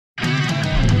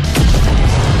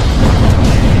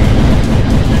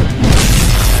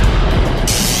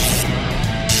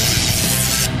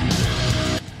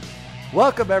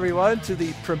Welcome, everyone, to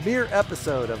the premiere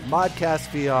episode of Modcast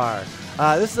VR.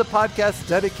 This is a podcast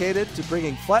dedicated to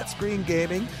bringing flat-screen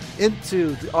gaming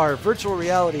into our virtual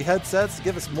reality headsets to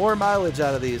give us more mileage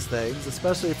out of these things,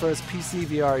 especially for us PC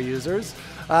VR users.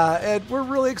 And we're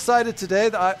really excited today.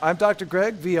 I'm Dr.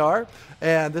 Greg, VR,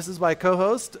 and this is my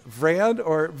co-host, Vran,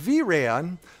 or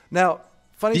VRAN. Now,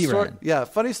 funny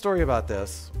story about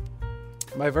this.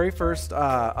 My very first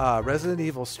Resident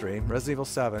Evil stream, Resident Evil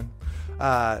 7,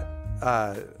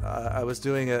 I was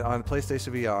doing it on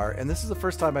PlayStation VR, and this is the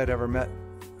first time I'd ever met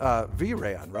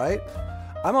VRAN, right?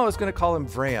 I'm always going to call him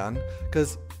Vran,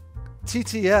 because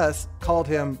TTS called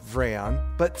him Vran,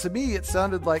 but to me it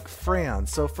sounded like Fran.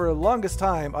 So for the longest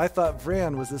time, I thought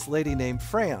Vran was this lady named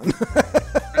Fran.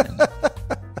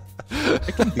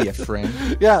 It can be a friend.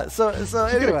 Yeah, so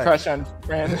anyway. You get a crush on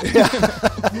Fran. Yeah.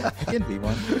 It can be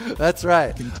one. That's right.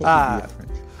 It can totally be a friend.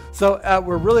 So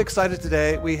we're really excited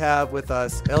today. We have with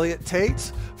us Elliott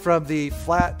Tate from the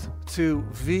Flat to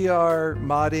VR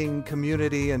modding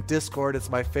community and Discord. It's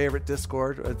my favorite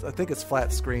Discord. I think it's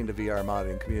Flat Screen to VR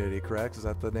modding community, correct? Is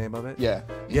that the name of it? Yeah.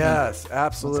 Yes,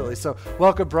 absolutely. So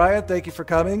welcome, Brian. Thank you for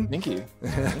coming. Thank you.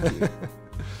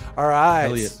 All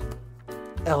right.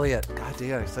 Elliott. God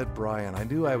damn, I said Brian. I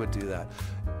knew I would do that.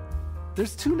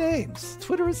 There's two names.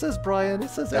 Twitter, it says Brian. It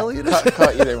says Elliott. Call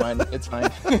either one. It's fine.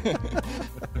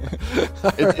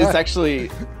 It's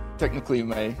actually, technically,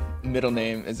 my middle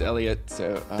name is Elliott.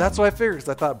 So that's what I figured. 'Cause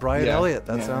I thought Brian Elliott.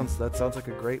 That yeah. sounds like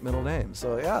a great middle name.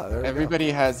 So yeah, there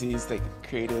everybody has these like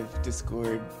creative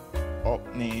Discord alt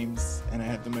names, and I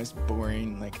have the most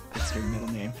boring like it's your middle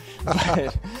name.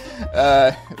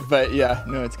 But yeah,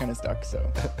 no, it's kind of stuck. So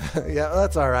yeah,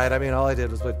 that's all right. I mean, all I did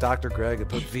was put Dr. Greg and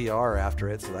put VR after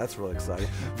it, so that's really exciting.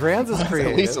 Vran's is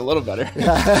creative. At least a little better.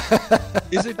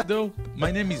 Is it though?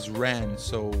 My name is Ran,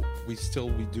 so we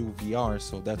do VR,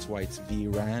 so that's why it's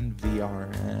VRAN, VR.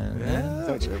 Yeah,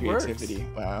 such it creativity.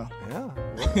 Works. Wow. Yeah.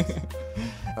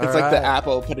 It's like the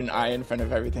Apple put an I in front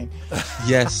of everything.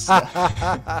 Yes.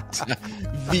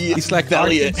 It's like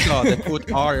Arkansas that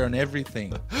put R on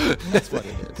everything. That's what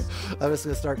it is. I'm just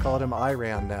gonna start calling him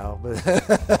Iran now. But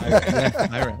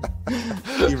Iran.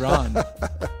 Iran.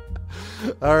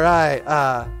 All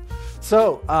right.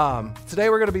 So today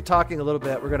we're going to be talking a little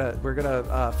bit. We're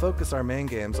gonna focus our main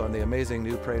games on the amazing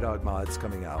new Prey Dog mods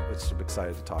coming out, which I'm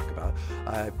excited to talk about.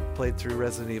 I played through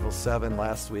Resident Evil 7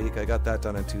 last week. I got that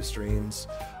done in 2 streams,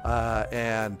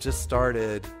 and just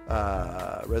started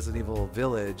Resident Evil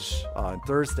Village on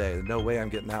Thursday. No way I'm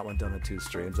getting that one done in 2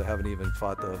 streams. I haven't even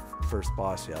fought the first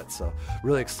boss yet, so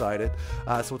really excited.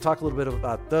 So we'll talk a little bit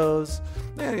about those.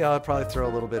 And, I'll probably throw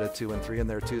a little bit of 2 and 3 in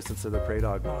there too, since they're the Prey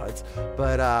Dog mods.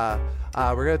 But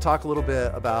we're going to talk a little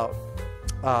bit about,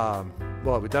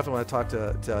 we definitely want to talk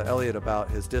to Elliott about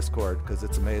his Discord, because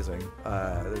it's amazing.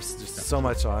 There's just so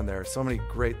much on there, so many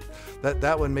great,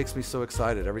 that one makes me so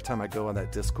excited every time I go on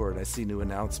that Discord and I see new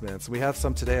announcements. We have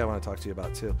some today I want to talk to you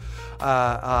about too.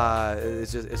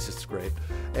 It's just great.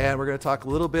 And we're going to talk a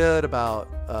little bit about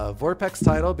Vorpex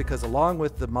title, because along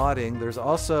with the modding, there's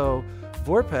also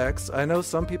Vorpex. I know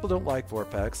some people don't like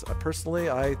Vorpex.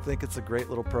 Personally, I think it's a great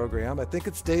little program. I think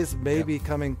its days may be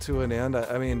coming to an end.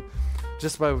 I mean,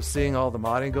 just by seeing all the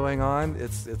modding going on,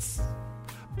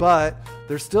 but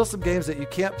there's still some games that you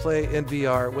can't play in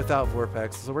VR without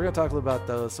Vorpex. So we're going to talk a little about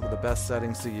those, some of the best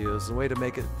settings to use, a way to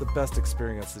make it the best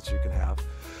experience that you can have.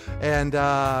 And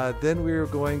then we're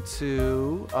going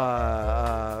to,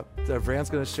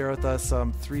 Vran's going to share with us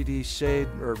some 3D shade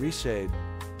or reshade,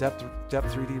 depth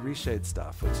 3D reshade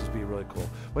stuff, which would be really cool.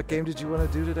 What game did you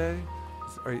want to do today?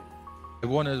 I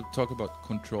want to talk about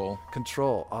Control.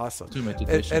 Control, awesome. Ultimate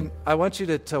Edition. And I want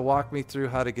you to walk me through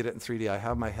how to get it in 3D. I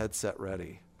have my headset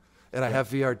ready, and I have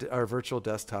VR, our virtual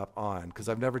desktop on, because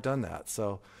I've never done that.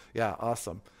 So, yeah,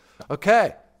 awesome.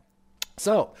 Okay,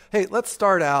 so hey, let's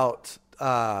start out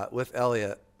with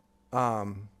Elliott. I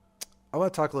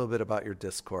want to talk a little bit about your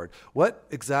Discord. What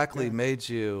exactly made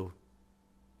you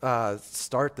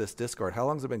start this Discord? How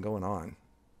long has it been going on?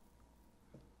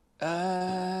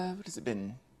 What has it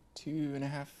been?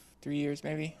 2.5, 3 years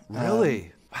maybe.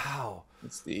 Really? Wow.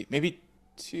 Let's see, maybe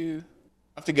 2.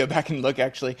 I have to go back and look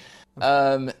actually.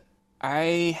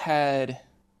 I had,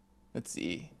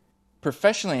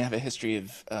 professionally I have a history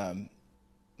of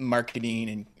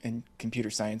marketing and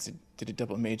computer science. I did a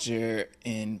double major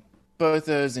in both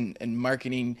those, and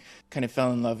marketing kind of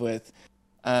fell in love with.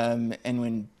 And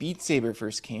when Beat Saber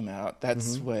first came out,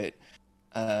 that's what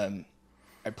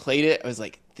I played it. I was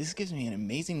like, this gives me an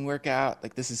amazing workout.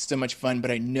 Like, this is so much fun,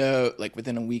 but I know, like,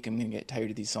 within a week I'm going to get tired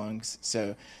of these songs.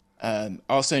 So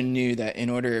also knew that in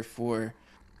order for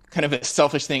kind of a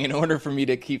selfish thing. In order for me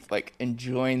to keep like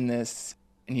enjoying this,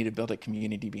 I need to build a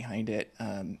community behind it.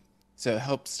 So I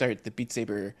helped start the Beat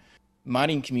Saber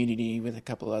modding community with a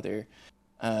couple other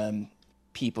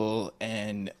people,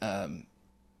 and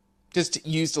just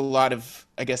used a lot of,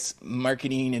 I guess,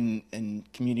 marketing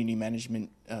and community management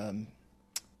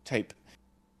type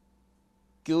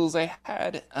skills I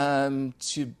had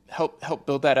to help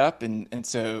build that up. And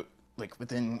so like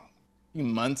within a few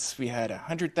months we had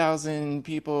 100,000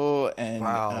 people, and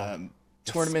Wow.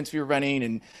 Tournaments we were running,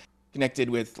 and connected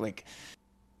with like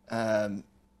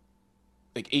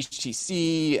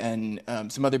HTC and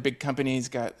some other big companies,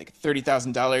 got like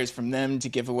 $30,000 from them to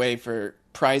give away for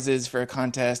prizes for a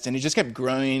contest, and it just kept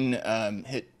growing.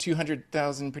 Hit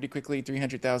 200,000 pretty quickly,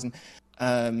 300,000,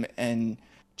 and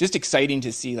just exciting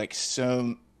to see like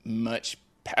so much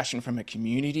passion from a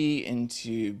community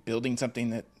into building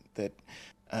something that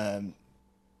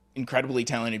incredibly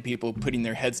talented people putting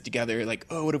their heads together, like,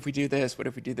 oh, what if we do this? What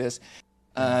if we do this?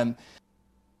 And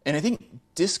I think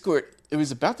Discord, it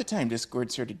was about the time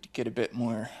Discord started to get a bit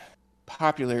more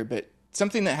popular, but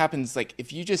something that happens, like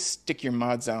if you just stick your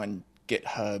mods on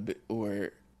GitHub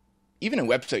or even a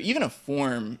website, even a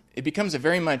forum, it becomes a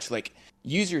very much like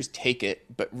users take it,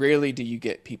 but rarely do you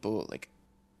get people like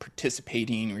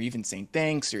participating or even saying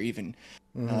thanks or even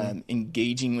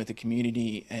engaging with the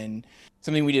community. And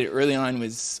something we did early on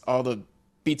was all the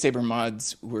Beat Saber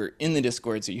mods were in the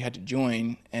Discord, so you had to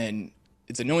join, and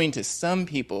it's annoying to some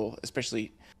people,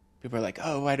 especially people are like,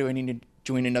 oh, why do I need to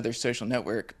join another social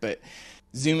network? But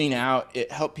zooming out,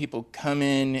 it helped people come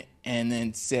in and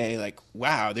then say like,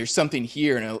 wow, there's something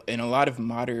here. And a lot of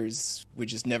modders would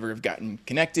just never have gotten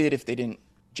connected if they didn't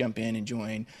jump in and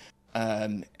join.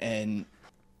 And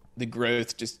the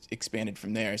growth just expanded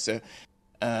from there. So,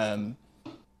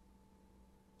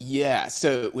 yeah,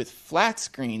 so with flat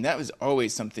screen, that was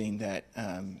always something that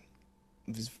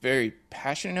was very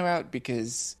passionate about,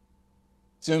 because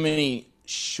so many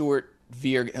short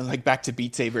VR, like back to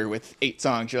Beat Saber with 8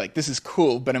 songs, you're like, this is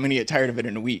cool, but I'm gonna get tired of it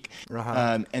in a week.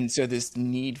 And so this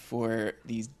need for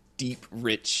these deep,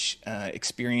 rich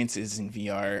experiences in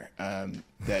VR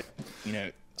that, you know,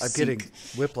 I'm getting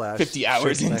whiplash 50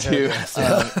 hours shaking my into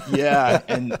head. yeah.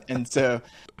 And so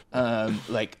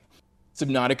like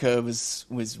Subnautica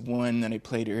was one that I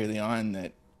played early on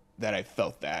that I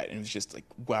felt that, and it was just like,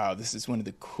 wow, this is one of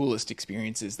the coolest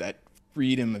experiences, that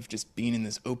freedom of just being in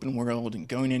this open world and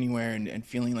going anywhere and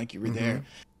feeling like you were there.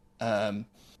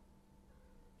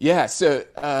 Yeah, so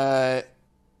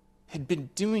had been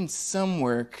doing some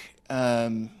work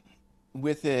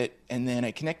with it, and then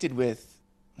I connected with,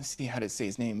 let's see how to say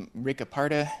his name, Rick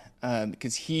Aparta,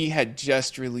 because he had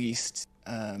just released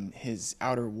his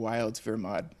Outer Wilds VR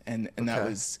mod, and that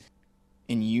was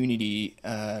in Unity,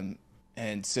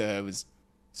 and so I was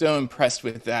so impressed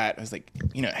with that. I was like,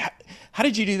 you know, how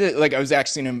did you do that? Like, I was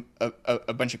asking him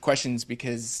a bunch of questions,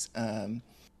 because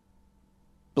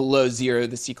Below Zero,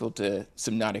 the sequel to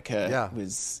Subnautica,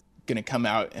 was going to come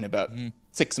out in about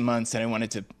 6 months, and I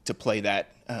wanted to play that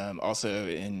also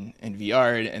in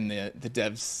VR, and the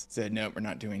devs said, no, we're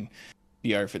not doing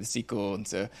VR for the sequel. And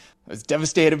so I was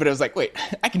devastated, but I was like, wait,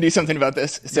 I can do something about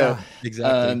this. So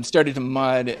exactly. Started to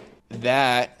mod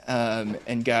that,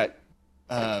 and got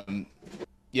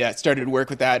started to work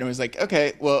with that, and was like,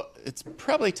 okay, well, it's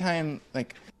probably time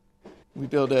like we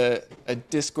build a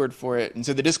Discord for it. And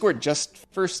so the Discord just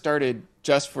first started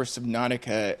just for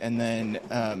Subnautica, and then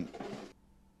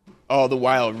all the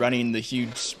while running the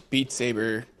huge Beat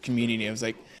Saber community. I was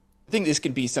like, I think this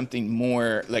could be something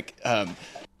more like,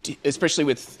 especially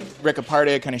with Rick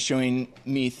Aparta kind of showing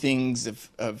me things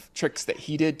of tricks that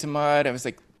he did to mod. I was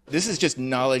like, this is just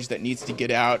knowledge that needs to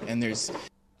get out. And there's,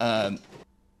 and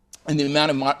the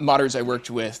amount of modders I worked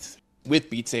with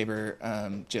Beat Saber, I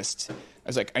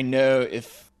was like, I know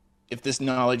if this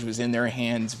knowledge was in their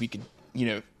hands, we could, you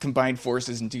know, combine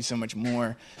forces and do so much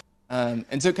more.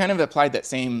 And so kind of applied that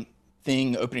same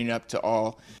thing, opening it up to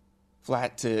all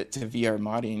flat to VR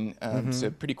modding.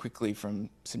 So pretty quickly from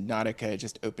Subnautica, it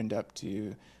just opened up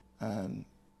to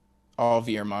all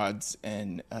VR mods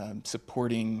and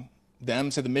supporting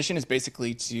them. So the mission is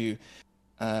basically to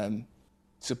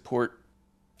support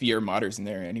VR modders in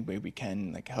there any way we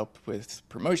can, like help with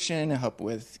promotion, help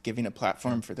with giving a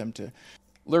platform for them to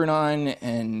learn on,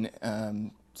 and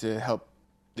to help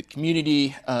the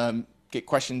community get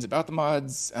questions about the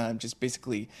mods, just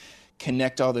basically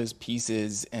connect all those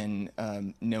pieces, and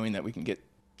knowing that we can get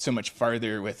so much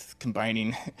farther with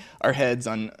combining our heads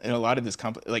on in a lot of this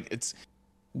like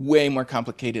way more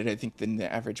complicated, I think, than the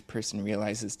average person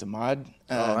realizes to mod.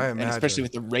 I and imagine. especially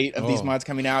with the rate of these mods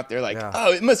coming out, they're like, Yeah.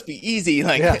 oh, it must be easy,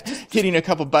 like hitting a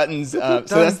couple buttons. So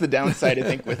that's the downside, I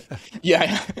think, with a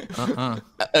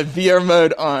VR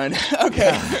mode on.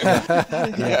 Okay.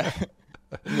 Yeah.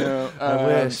 No, I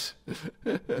wish.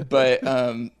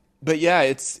 but yeah,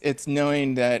 it's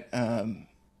knowing that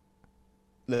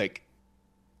like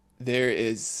there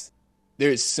is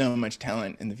so much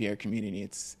talent in the VR community.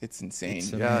 It's insane.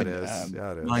 It's It is.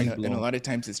 And a lot of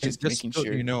times it's just making so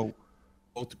sure. you know,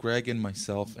 both Greg and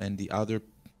myself and the other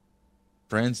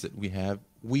friends that we have,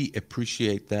 we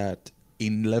appreciate that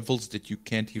in levels that you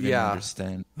can't even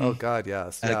understand. Oh God,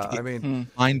 yes. Yeah. I mean,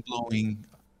 mind blowing.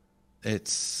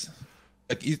 It's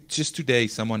like just today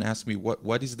someone asked me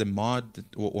what is the mod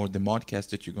or the modcast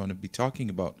that you're going to be talking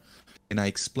about, and I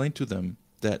explained to them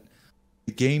that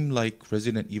a game like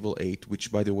Resident Evil 8,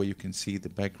 which by the way you can see the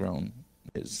background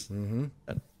is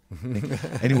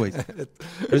anyways,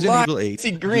 Resident Evil 8. See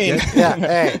green. yeah.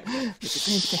 Hey,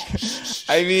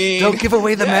 I mean, don't give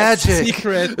away the magic.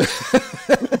 Secret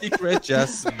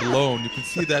just blown. You can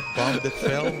see that bomb that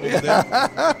fell over there.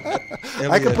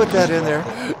 I can put that in there.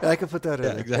 I can put that in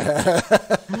there.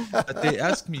 Exactly. But they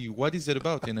asked me, what is it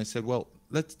about? And I said, well,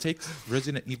 let's take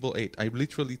Resident Evil 8. I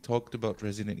literally talked about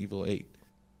Resident Evil 8.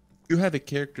 You have a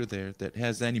character there that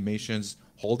has animations,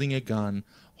 holding a gun,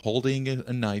 holding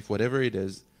a knife, whatever it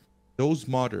is. Those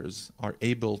modders are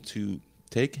able to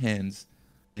take hands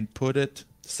and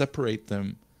separate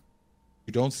them.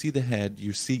 You don't see the head.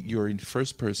 You're in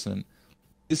first person.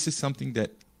 This is something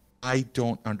that I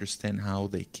don't understand how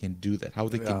they can do that. How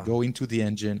they can go into the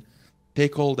engine,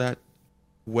 take all that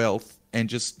wealth and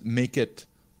just make it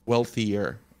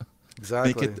wealthier.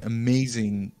 Exactly. Make it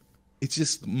amazing. It's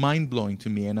just mind blowing to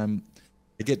me, and I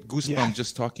get goosebumps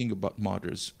just talking about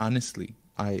modders. Honestly,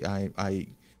 I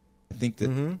think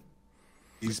that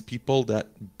these people, that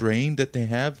brain that they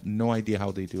have, no idea how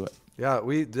they do it. Yeah,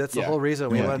 that's the whole reason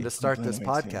we wanted to start this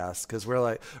podcast, because we're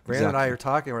like, Brandon and I are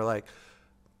talking, we're like,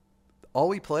 all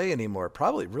we play anymore,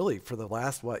 probably really for the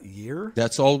last year?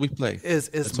 That's all we play. Is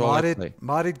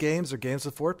modded games or games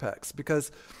with vortex,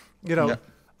 because I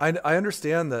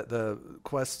understand that the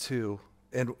Quest 2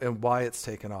 and why it's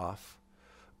taken off,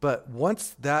 but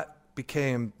once that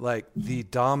became like the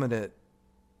dominant,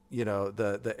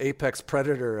 the apex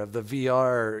predator of the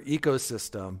VR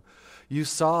ecosystem, you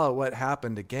saw what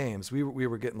happened to games. We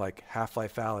were getting like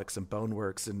Half-Life Alyx and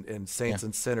Boneworks and Saints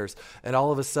and Sinners, and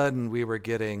all of a sudden we were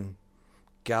getting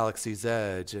Galaxy's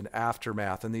Edge and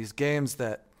Aftermath, and these games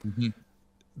that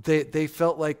they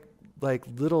felt like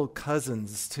little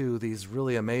cousins to these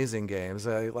really amazing games.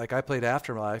 I played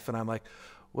Afterlife, and I'm like,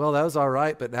 well, that was all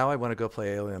right, but now I want to go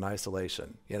play Alien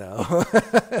Isolation,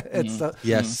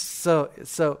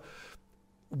 So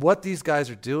what these guys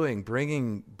are doing,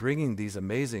 bringing these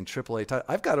amazing AAA titles.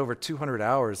 I've got over 200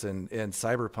 hours in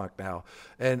Cyberpunk now,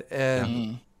 and as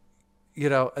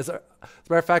a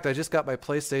matter of fact, I just got my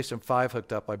PlayStation 5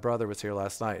 hooked up. My brother was here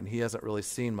last night, and he hasn't really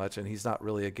seen much, and he's not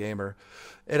really a gamer.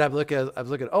 And I'm looking,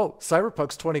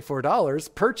 Cyberpunk's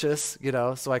 $24, purchase,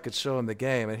 so I could show him the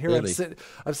game. And here really?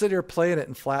 I'm sitting here playing it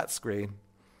in flat screen.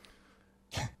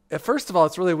 First of all,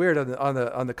 it's really weird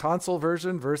on the console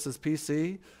version versus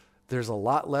PC. There's a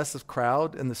lot less of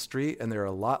crowd in the street, and there are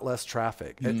a lot less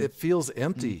traffic. It feels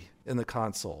empty in the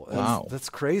console. Wow, that's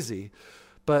crazy.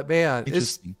 But man,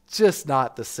 it's just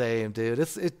not the same, dude.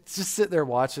 It's just sitting there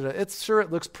watching it.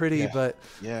 It looks pretty, but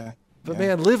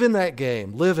man, live in that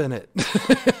game. Live in it.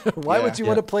 Why would you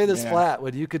want to play this flat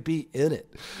when you could be in it?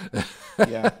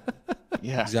 Yeah.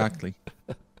 Exactly.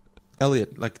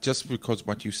 Elliott, just because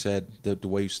what you said, the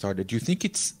way you started, do you think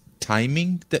it's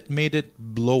timing that made it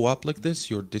blow up like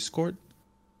this, your Discord? Do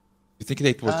you think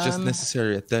it was just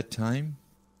necessary at that time?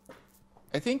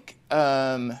 I think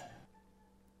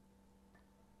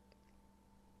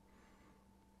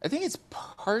it's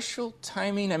partial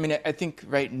timing. I mean, I think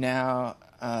right now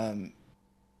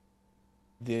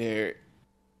there's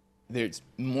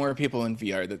more people in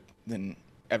VR than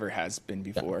ever has been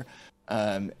before,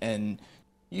 and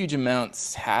huge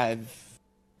amounts have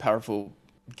powerful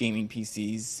gaming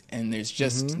PCs, and there's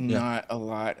just not a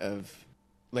lot of,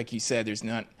 like you said, there's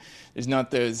not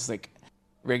those like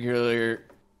regular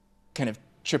kind of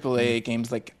AAA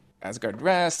games like Asgard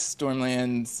Rest,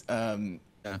 Stormlands.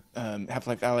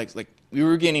 Half-Life Alyx, we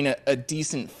were getting a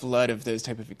decent flood of those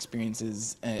type of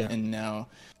experiences, and now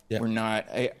we're not.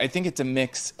 I think it's a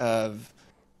mix of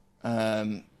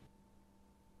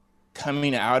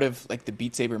coming out of the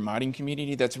Beat Saber modding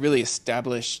community that's really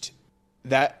established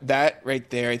that right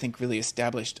there. I think really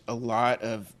established a lot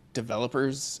of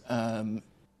developers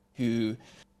who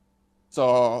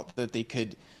saw that they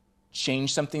could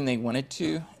change something they wanted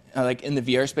to, like in the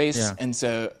VR space. Yeah. And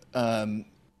so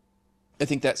I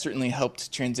think that certainly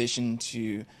helped transition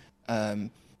to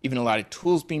even a lot of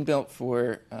tools being built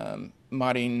for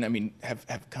modding. I mean,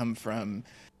 have come from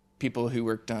people who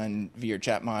worked on VR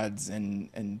chat mods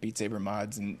and Beat Saber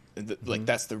mods, and like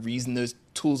that's the reason those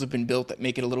tools have been built that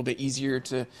make it a little bit easier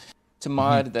to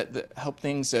mod, that help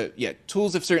things. So yeah,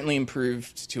 tools have certainly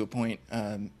improved to a point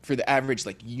for the average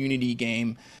like Unity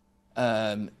game,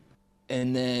 and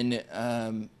then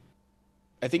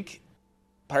I think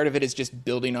part of it is just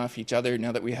building off each other.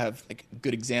 Now that we have like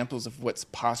good examples of what's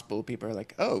possible, people are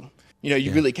like, oh,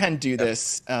 you really can do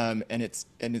this, and it's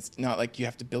not like you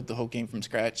have to build the whole game from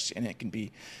scratch, and it can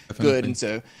be good. And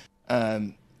so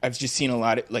I've just seen a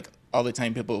lot of, like, all the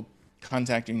time people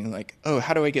contacting me like, oh,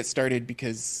 how do I get started,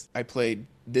 because I played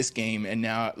this game and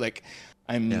now like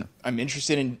I'm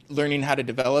interested in learning how to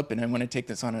develop and I want to take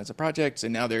this on as a project. So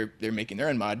now they're making their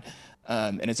own mod,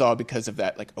 and it's all because of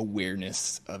that like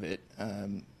awareness of it.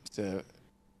 So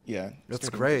yeah, that's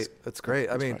great. That's great.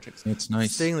 I mean, it's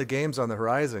nice seeing the games on the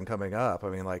horizon coming up. I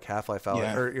mean, like Half-Life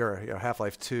or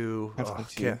Half-Life 2.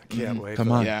 Can't wait.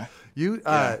 Come on. Yeah. You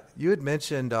had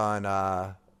mentioned on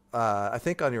I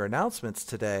think on your announcements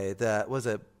today that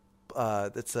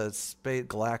it says Spade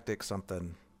Galactic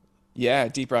something. Yeah,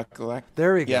 Deep Rock Galactic.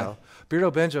 There we go.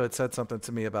 Beardo Benjo had said something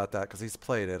to me about that because he's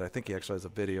played it. I think he actually has a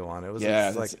video on it.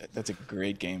 That's a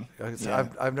great game.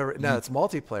 I've never. No, it's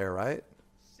multiplayer, right?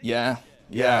 Yeah.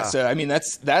 So I mean,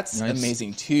 that's nice.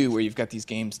 Amazing too, where you've got these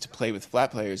games to play with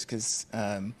flat players, because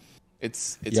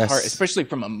it's hard, especially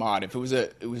from a mod. If it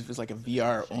was like a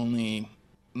VR only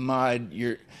mod,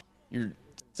 you're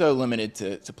so limited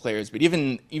to players. But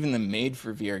even the made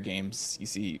for VR games, you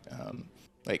see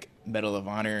like Medal of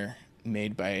Honor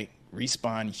made by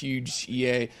Respawn, huge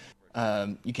EA.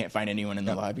 You can't find anyone in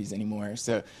the lobbies anymore.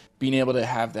 So being able to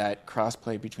have that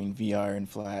crossplay between VR and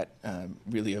flat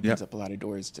really opens up a lot of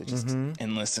doors to just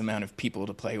endless amount of people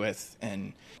to play with.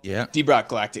 And Deep Rock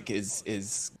Galactic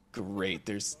is great.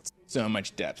 There's so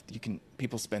much depth.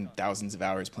 People spend thousands of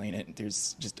hours playing it.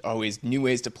 There's just always new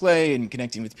ways to play and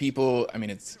connecting with people. I mean,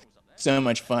 it's so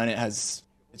much fun. It's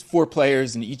 4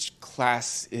 players, and each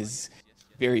class is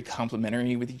very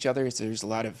complementary with each other. So there's a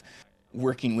lot of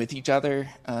working with each other,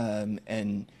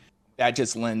 and that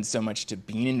just lends so much to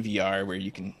being in VR, where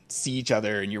you can see each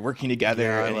other and you're working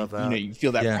together, and love that. You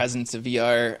feel that presence of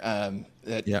VR.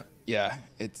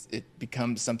 It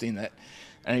becomes something that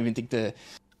I don't even think the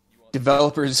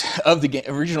developers of the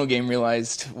original game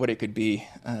realized what it could be,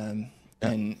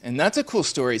 and that's a cool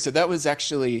story. So that was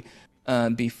actually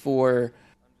before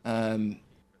the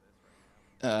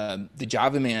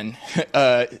Java Man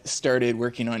started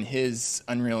working on his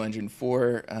Unreal Engine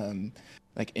 4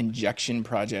 like injection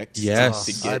project. Yes,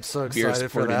 to get I'm so excited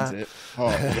for that. Oh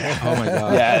my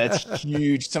god, yeah, it's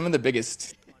huge. Some of the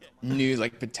biggest news,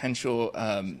 like potential,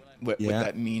 what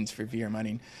that means for VR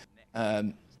mining.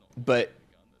 But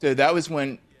so that was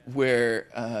where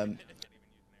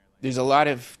there's a lot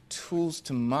of tools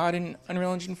to mod in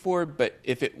Unreal Engine 4, but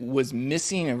if it was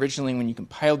missing originally when you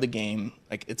compiled the game,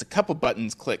 like it's a couple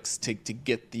buttons clicks to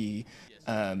get the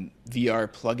VR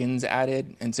plugins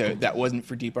added, and so that wasn't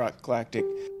for Deep Rock Galactic.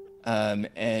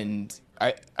 And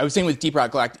I was saying with Deep Rock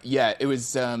Galactic, it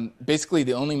was basically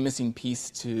the only missing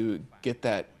piece to get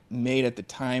that made at the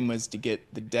time was to get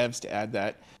the devs to add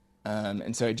that.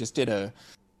 And so I just did a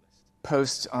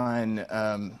post on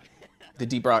the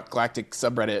Deep Rock Galactic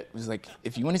subreddit. It was like,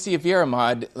 if you want to see a VR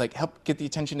mod, like help get the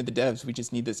attention of the devs, we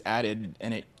just need this added.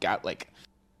 And it got like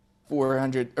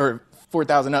 400 or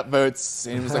 4,000 upvotes,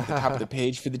 and it was like the top of the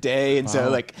page for the day. And so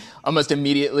like almost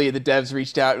immediately the devs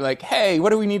reached out like, hey,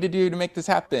 what do we need to do to make this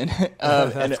happen?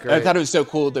 And great. I thought it was so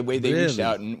cool the way they reached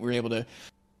out and were able to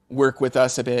work with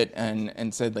us a bit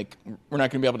and said like, we're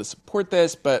not going to be able to support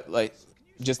this, but like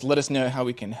just let us know how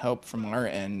we can help from our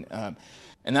end.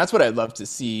 And that's what I'd love to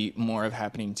see more of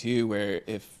happening too, where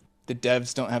if the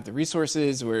devs don't have the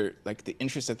resources or like the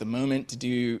interest at the moment to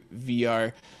do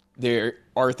VR, there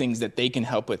are things that they can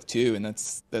help with too. And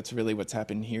that's really what's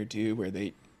happened here too, where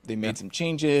they made some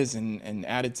changes and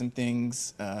added some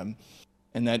things. And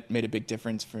that made a big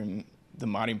difference from the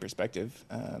modding perspective.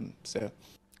 So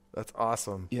that's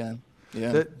awesome. Yeah.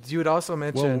 You had also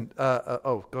mentioned,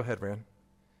 go ahead, Rand.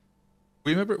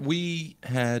 Remember we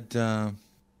had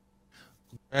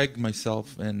Greg,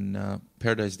 myself, and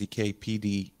Paradise DK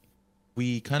PD.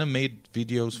 We kind of made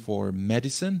videos for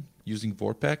medicine using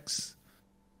Vorpex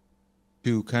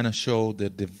to kind of show the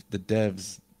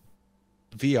devs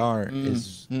VR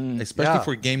is, especially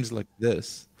for games like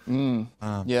this.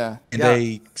 Yeah. And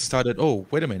they started, oh,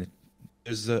 wait a minute.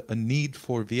 there's a need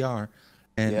for VR,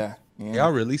 and Yeah. they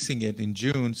are releasing it in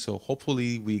June. So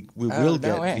hopefully we will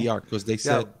get VR, because they Yeah,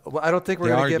 said well, I don't think we're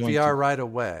they going are to get going VR to. right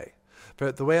away.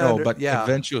 But the way No, but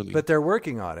eventually. but they're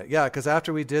working on it. Yeah, because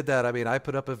after we did that, I mean, I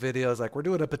put up a video. I was like, "We're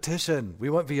doing a petition. We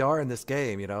want VR in this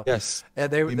game," you know. Yes.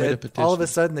 And We made a petition. all of a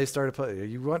sudden they started putting,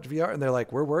 "You want VR?" And they're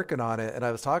like, "We're working on it." And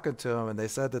I was talking to them, and they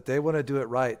said that they want to do it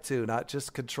right too, not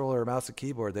just controller, mouse, and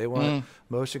keyboard. They want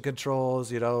motion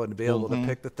controls, you know, and to be able to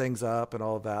pick the things up and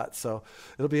all of that. So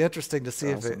it'll be interesting to see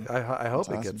if it. I hope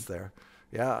it gets there.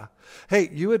 Yeah.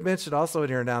 Hey, you had mentioned also in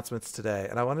your announcements today,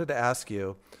 and I wanted to ask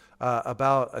you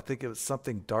about. I think it was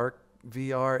something dark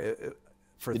VR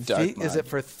for Thief. Is it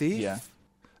for Thief? Yeah.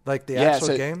 Like the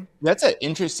actual game? That's an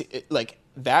interesting, like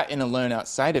that in alone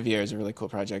outside of VR is a really cool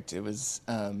project. It was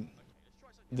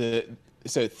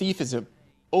so Thief is a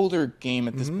older game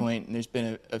at this point, and there's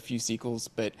been a few sequels,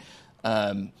 but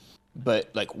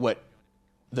like what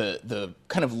the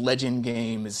kind of legend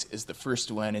game is the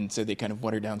first one, and so they kind of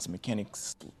watered down some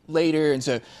mechanics later, and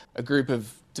so a group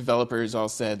of developers all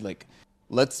said, like,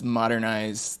 let's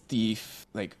modernize Thief,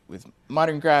 like with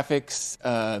modern graphics,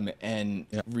 and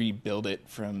rebuild it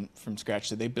from scratch.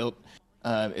 So they built,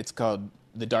 it's called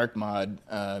the Dark Mod,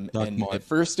 at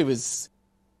first it was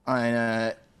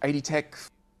on ID Tech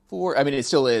 4. I mean, it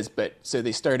still is, but so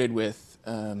they started with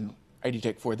ID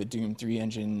Tech 4, the Doom 3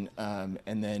 engine,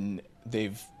 and then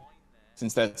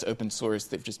since that's open source,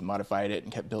 they've just modified it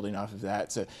and kept building off of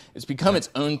that. So it's become its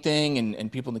own thing, and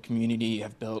people in the community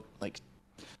have built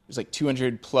there's like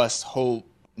 200 plus whole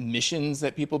missions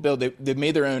that people build. They've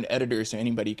made their own editor, so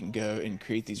anybody can go and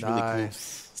create these really cool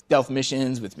stealth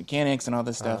missions with mechanics and all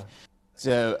this stuff.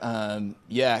 So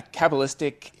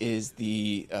Kabbalistic is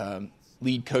the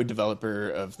lead code developer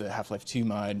of the Half-Life 2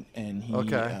 mod, and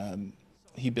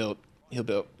he built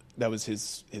that was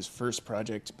his first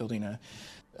project, building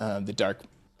the Dark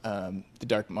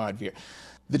Mod VR.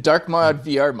 The Dark Mod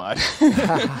VR mod.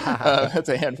 That's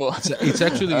a handful. It's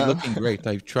actually looking great.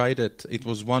 I've tried it. It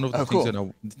was one of the things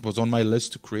that was on my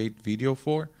list to create video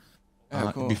for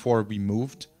before we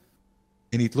moved,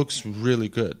 and it looks really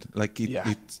good. Like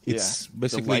it's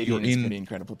basically you're in. Pretty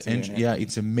incredible too,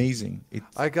 it's amazing.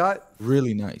 I got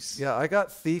really nice. Yeah, I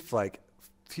got Thief like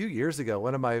a few years ago.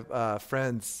 One of my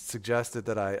friends suggested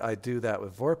that I do that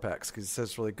with Vorpex because it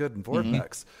says it's really good in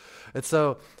Vorpex, and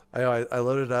so I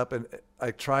loaded it up and I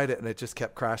tried it and it just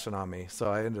kept crashing on me.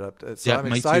 So I ended up. So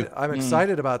I'm excited. I'm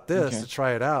excited about this to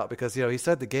try it out because he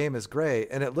said the game is great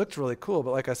and it looked really cool. But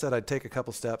like I said, I'd take a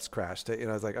couple steps, crashed it.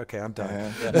 I was like, okay, I'm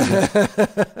done.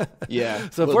 Yeah.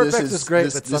 So Vortex is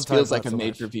great, but this feels like a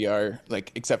made for VR,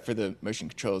 like except for the motion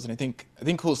controls. And I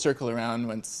think we'll circle around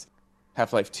once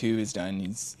Half-Life 2 is done.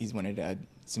 He's wanted to add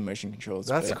some motion controls.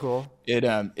 That's cool.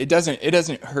 It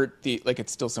doesn't hurt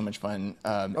it's still so much fun.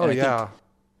 I think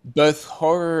both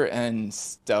horror and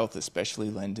stealth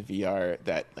especially lend to VR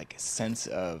that like sense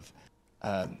of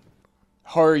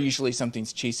horror. Usually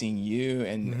something's chasing you,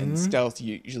 and stealth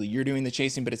usually you're doing the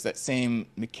chasing, but it's that same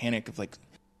mechanic of like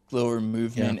slower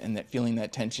movement and that feeling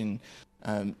that tension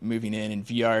moving in. And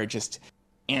VR just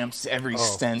amps every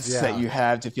sense that you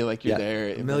have to feel like you're there.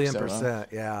 It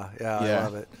 1,000,000%. I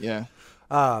love it. Yeah.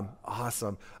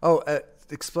 Awesome.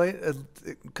 Explain,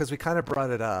 because we kind of brought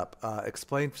it up.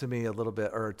 Explain to me a little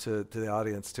bit, or to the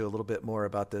audience too, a little bit more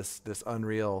about this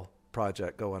Unreal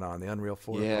project going on, the Unreal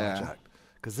 4 project,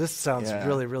 because this sounds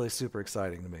really, really super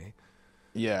exciting to me.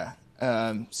 Yeah.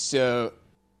 So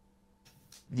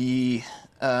the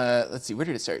let's see, where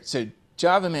did it start? So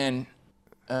Java Man,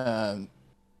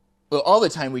 all the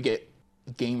time we get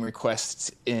game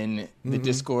requests in the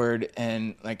Discord,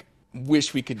 and like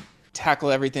wish we could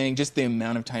tackle everything. Just the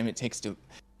amount of time it takes to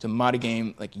mod a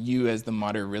game, like you as the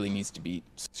modder really needs to be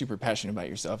super passionate about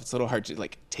yourself. It's a little hard to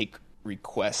like take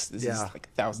requests. This is like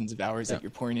thousands of hours that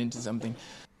you're pouring into something.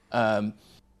 And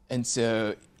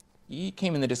so he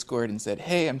came in the Discord and said,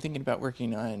 hey, I'm thinking about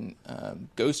working on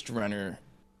Ghost Runner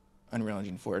Unreal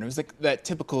Engine 4. And it was like that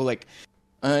typical, like,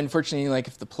 unfortunately, like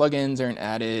if the plugins aren't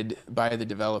added by the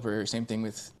developer, same thing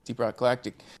with Deep Rock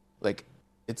Galactic, like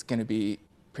it's going to be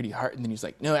pretty hard. And then he's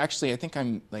like, no, actually, I think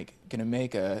I'm like going to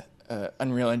make a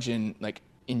Unreal Engine, like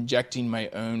injecting my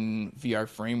own VR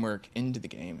framework into the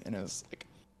game. And I was like,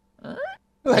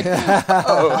 like,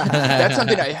 that's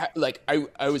something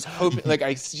I was hoping, like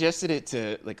I suggested it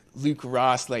to like Luke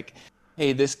Ross, like,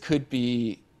 hey, this could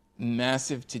be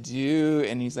massive to do.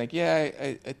 And he's like, yeah,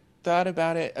 I thought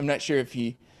about it. I'm not sure if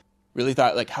he really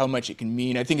thought like how much it can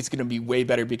mean. I think it's going to be way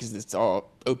better because it's all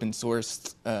open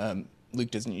source.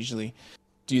 Luke doesn't usually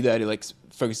do that. He like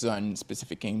focuses on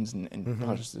specific games and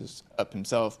polishes up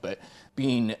himself. But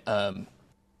being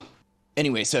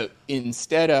anyway, so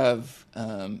instead of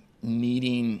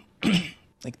needing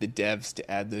like the devs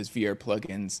to add those VR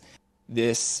plugins,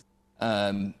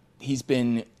 he's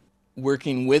been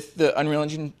working with the Unreal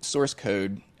Engine source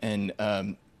code and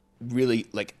really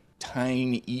like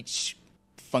tying each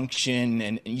function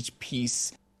and each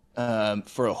piece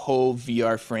for a whole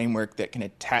VR framework that can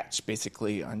attach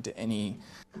basically onto any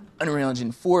Unreal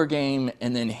Engine 4 game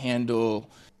and then handle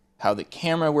how the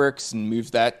camera works and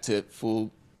move that to full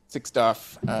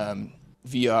 6DoF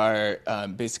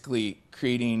VR, basically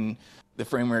creating the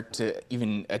framework to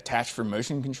even attach for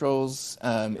motion controls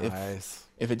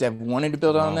if a dev wanted to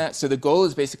build on that. So the goal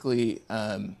is basically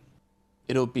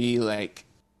it'll be like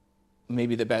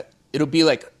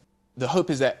the hope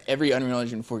is that every Unreal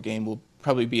Engine 4 game will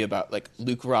probably be about like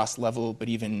Luke Ross level, but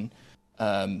even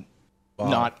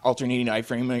not alternating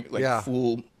iframe, like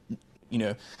full,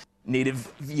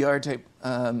 native VR type.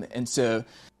 And so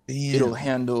it'll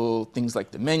handle things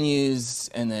like the menus,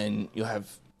 and then you'll have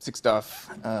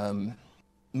 6DoF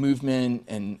movement,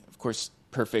 and of course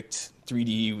perfect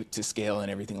 3D to scale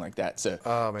and everything like that. So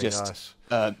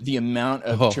the amount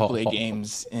of AAA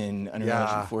games in Unreal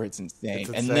Engine 4, it's insane.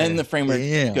 And then the framework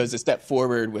goes a step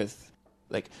forward with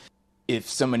like, if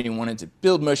somebody wanted to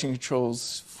build motion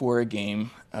controls for a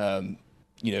game,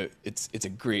 it's a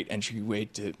great entryway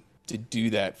to do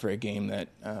that for a game that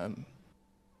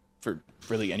for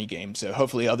really any game. So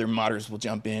hopefully other modders will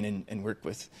jump in and work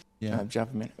with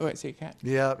Jump. Oh, I see a cat.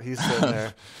 Yeah, he's sitting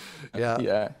there.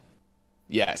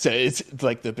 Yeah. So it's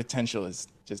like the potential is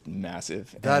just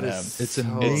massive. That is it's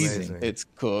amazing. It's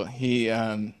cool. He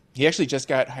actually just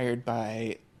got hired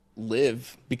by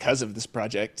Live because of this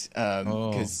project.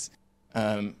 Because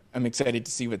I'm excited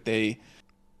to see what they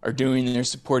are doing, and they're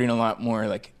supporting a lot more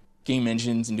like game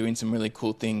engines and doing some really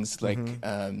cool things. Like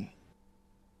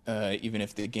even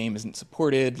if the game isn't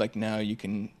supported, like now you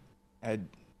can add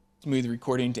smooth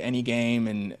recording to any game.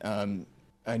 And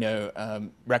I know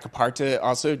Rakaparta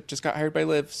also just got hired by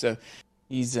Live, so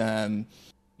he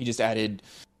just added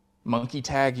Monkey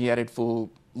Tag. He added full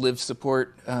Live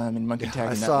support in Monkey Tag.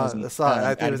 I and saw.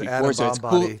 I think it was Adam so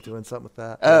Bombody doing something with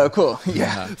that. Oh, cool.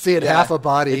 Yeah. See it half a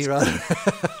body. Right?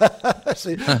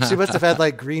 she must have had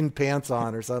like green pants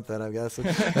on or something, I guess.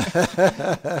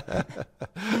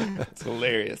 It's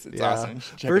hilarious. It's awesome.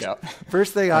 Check it out.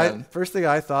 First thing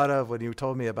I thought of when you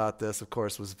told me about this, of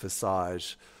course, was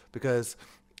Visage, because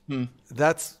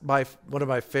that's one of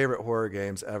my favorite horror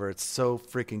games ever. It's so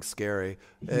freaking scary.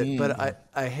 But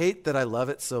I hate that I love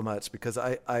it so much, because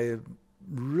I'm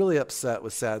really upset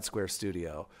with Sad Square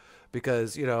Studio,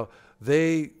 because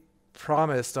they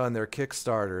promised on their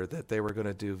Kickstarter that they were going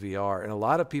to do VR, and a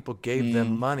lot of people gave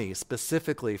them money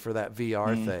specifically for that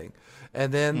VR thing,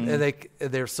 and then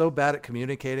they're so bad at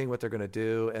communicating what they're going to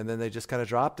do, and then they just kind of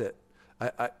dropped it.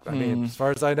 I mean, as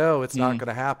far as I know, it's not going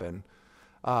to happen.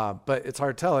 But it's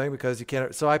hard telling, because you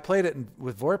can't. So I played it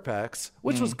with Vorpex,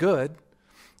 which was good.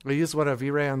 I used one of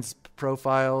VRAM's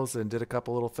profiles and did a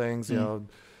couple little things, and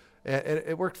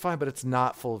it worked fine. But it's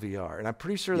not full VR, and I'm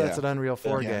pretty sure that's an Unreal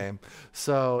 4 game.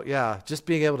 So just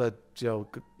being able to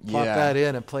plop that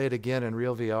in and play it again in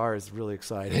real VR is really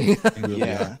exciting.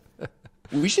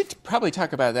 We should probably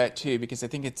talk about that too, because I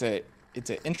think it's an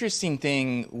interesting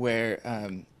thing where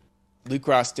Luke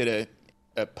Ross did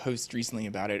a post recently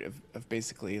about it of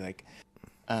basically like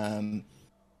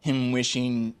him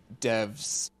wishing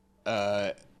devs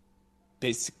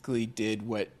basically did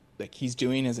what like he's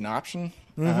doing as an option.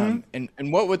 And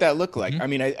what would that look like? I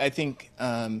mean, I think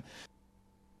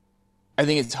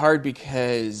it's hard,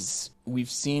 because we've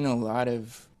seen a lot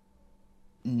of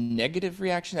negative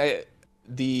reaction.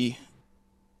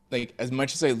 As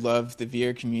much as I love the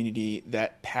VR community,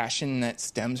 that passion that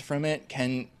stems from it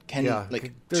can turn to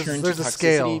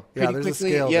toxicity pretty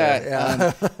quickly.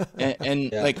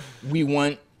 Like we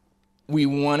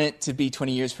want it to be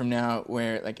 20 years from now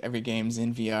where like every game's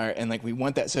in VR, and like we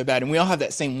want that so bad, and we all have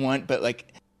that same want, but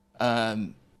like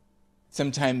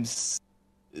sometimes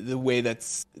the way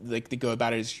that's like they go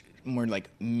about it is more like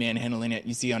manhandling it.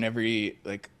 You see on every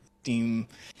like Steam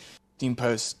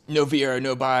post, no VR,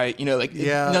 no buy,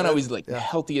 not always like the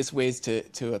healthiest ways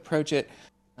to approach it.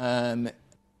 And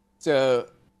then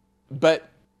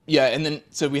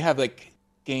so we have like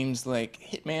games like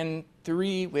Hitman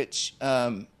 3, which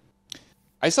I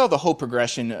saw the whole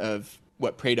progression of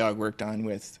what Praydog worked on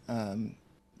with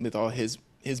all his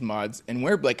mods, and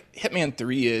where like Hitman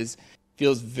 3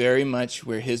 feels very much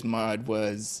where his mod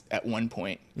was at one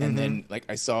point, and then like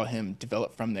I saw him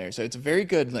develop from there. So it's a very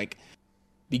good like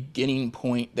beginning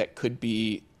point that could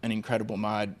be an incredible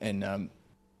mod. And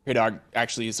Praydog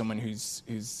actually is someone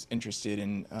who's interested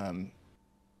in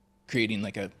creating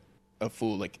like a a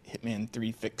full like Hitman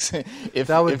 3 fix if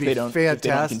That would if be they don't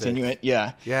fantastic. continue it.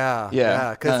 Yeah.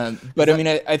 Yeah. But I mean,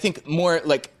 I think more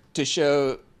like to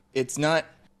show it's not.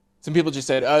 Some people just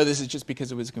said, "Oh, this is just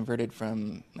because it was converted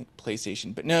from like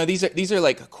PlayStation." But no, these are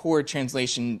like core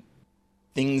translation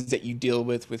things that you deal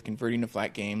with converting a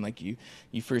flat game. Like you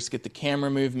first get the camera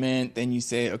movement, then you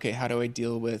say, "Okay, how do I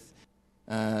deal with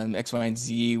X, Y, and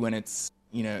Z when it's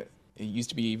it used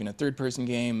to be even a third person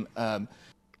game."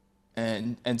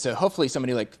 And so hopefully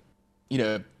somebody like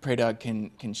Praydog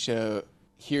can show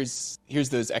here's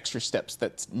those extra steps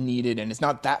that's needed, and it's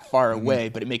not that far away,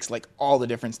 but it makes like all the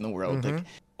difference in the world. Like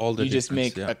you just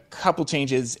make a couple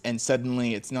changes and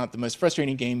suddenly it's not the most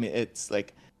frustrating game. It's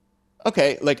like,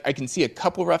 okay, like I can see a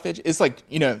couple rough edges. It's like,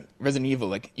 Resident Evil,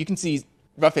 like you can see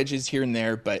rough edges here and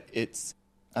there, but it's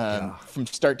from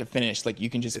start to finish, like you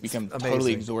can just become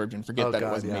totally absorbed and forget that it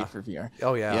wasn't made for VR.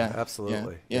 Oh yeah,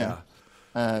 absolutely. Yeah.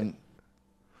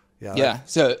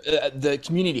 So the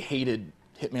community hated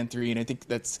Hitman 3, and I think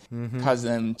that's caused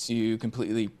them to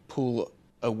completely pull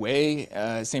away.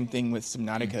 Same thing with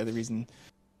Subnautica. The reason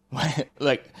why,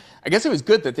 like, I guess it was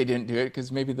good that they didn't do it because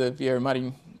maybe the VR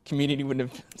modding community wouldn't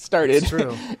have started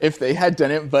if they had done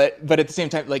it. But at the same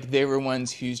time, like, they were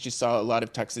ones who just saw a lot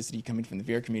of toxicity coming from the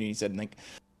VR community. Said like,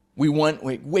 we want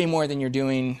way more than you're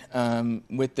doing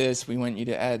with this. We want you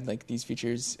to add like these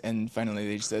features. And finally,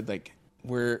 they just said like,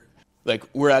 we're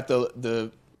at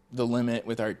the limit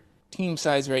with our team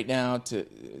size right now,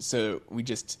 so we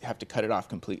just have to cut it off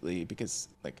completely because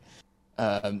like,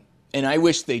 and I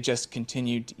wish they just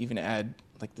continued to even add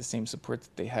like the same support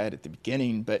that they had at the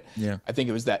beginning, but I think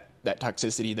it was that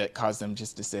toxicity that caused them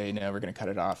just to say, no, we're going to cut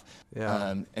it off.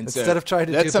 And instead so of trying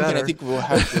to that's do something better. I think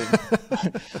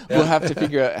we'll have to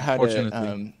figure out how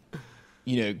to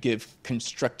give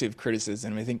constructive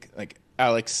criticism. I think like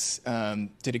Alex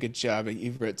did a good job. He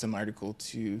wrote some article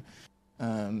to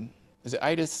is it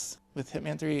IDIS with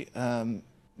Hitman 3?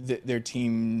 Their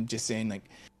team just saying like,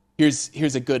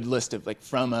 here's a good list of like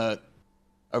from a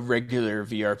regular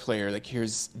VR player, like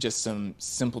here's just some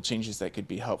simple changes that could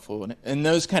be helpful, and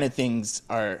those kind of things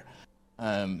are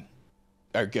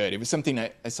good. It was something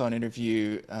I saw an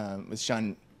interview with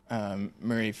Sean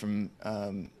Murray from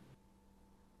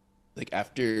like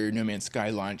after No Man's Sky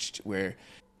launched, where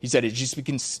he said it just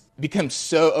becomes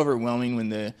so overwhelming when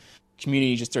the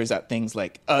community just throws out things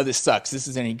like, "Oh, this sucks. This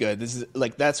isn't any good." This is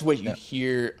like that's what you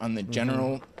hear on the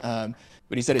general.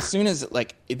 But he said as soon as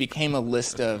like it became a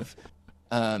list of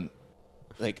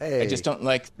like, I just don't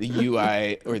like the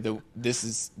UI or this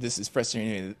is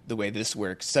frustrating the way this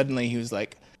works. Suddenly he was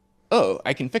like, "Oh,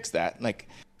 I can fix that." Like,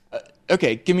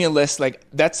 okay, give me a list. Like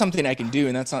that's something I can do,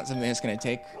 and that's not something that's going to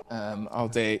take all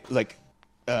day. Like,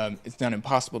 it's not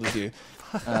impossible to do.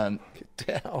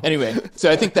 Anyway,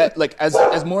 so I think that like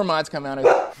as more mods come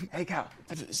out, hey Cal,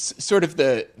 sort of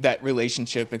that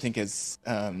relationship I think is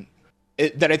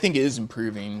that I think is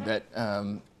improving. That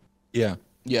I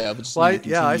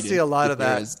see a lot of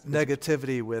that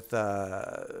negativity with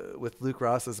Luke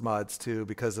Ross's mods too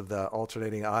because of the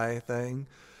alternating eye thing.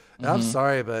 And I'm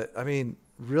sorry, but I mean,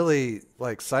 really,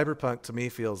 like Cyberpunk to me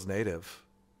feels native.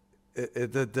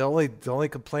 The only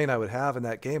complaint I would have in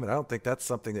that game, and I don't think that's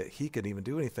something that he can even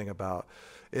do anything about,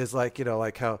 is like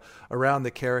like how around the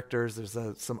characters there's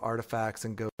some artifacts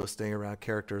and ghosting around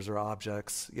characters or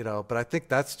objects, But I think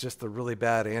that's just the really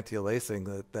bad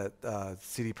anti-aliasing that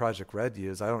CD Projekt Red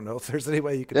used. I don't know if there's any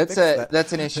way you can fix that.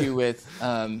 That's an issue with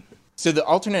so the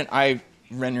alternate eye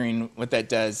rendering. What that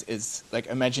does is like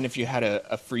imagine if you had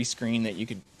a free screen that you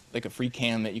could like a free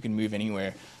cam that you can move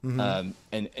anywhere,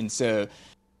 and so.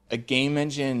 A game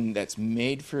engine that's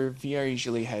made for VR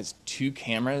usually has two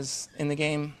cameras in the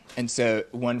game, and so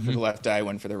one for the left eye,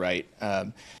 one for the right.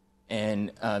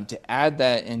 And to add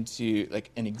that into like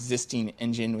an existing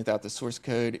engine without the source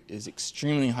code is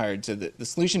extremely hard. So the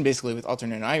solution basically with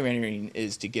alternate eye rendering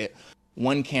is to get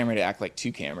one camera to act like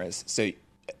two cameras. So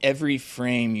every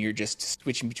frame you're just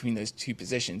switching between those two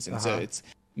positions, and so it's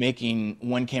making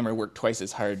one camera work twice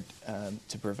as hard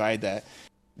to provide that.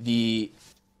 The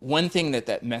one thing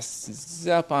that messes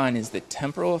up on is the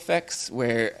temporal effects,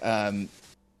 where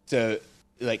so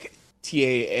like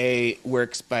TAA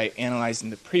works by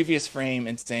analyzing the previous frame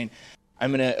and saying,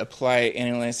 I'm going to apply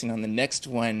analyzing on the next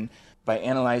one by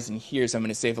analyzing here, so I'm going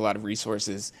to save a lot of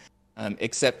resources.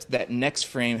 Except that next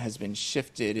frame has been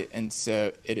shifted, and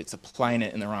so it's applying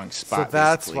it in the wrong spot. So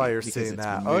that's why you're seeing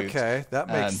that. Okay, that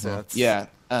makes sense. Yeah,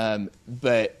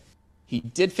 but he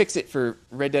did fix it for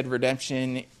Red Dead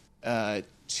Redemption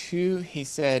 2. He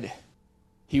said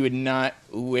he would not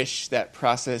wish that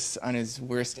process on his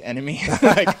worst enemy.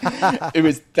 Like, it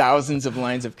was thousands of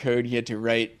lines of code he had to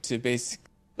write to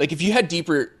like if you had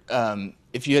deeper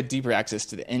access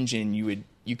to the engine,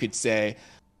 you could say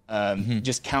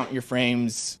just count your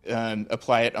frames,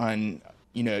 apply it on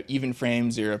even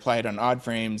frames or apply it on odd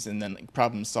frames, and then like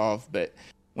problem solve. But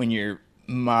when you're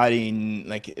modding,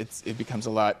 like it becomes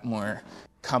a lot more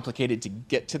complicated to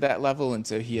get to that level, and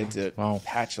so he had to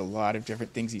patch a lot of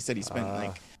different things. He said he spent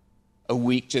like a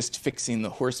week just fixing the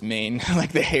horse mane,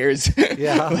 like the hairs,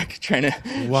 like trying to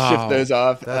shift those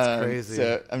off. That's crazy.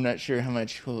 So I'm not sure how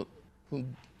much he'll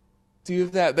do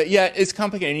that, but yeah, it's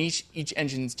complicated. And each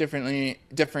engine's different,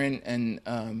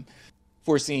 and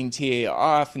forcing TA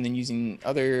off and then using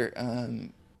other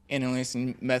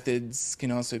analyzing methods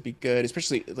can also be good,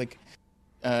 especially like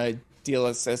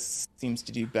DLSS seems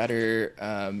to do better,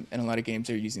 and a lot of games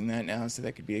are using that now, so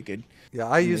that could be a good. Yeah,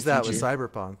 I use that with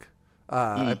Cyberpunk.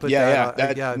 I put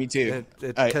me too.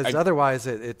 Because otherwise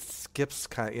it skips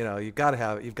kind of, you've got to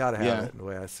have it in the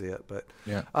way I see it. But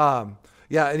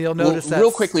and you'll notice that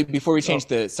real quickly before we change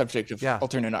the subject of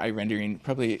alternate eye rendering.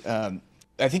 Probably,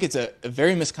 I think it's a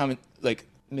very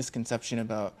misconception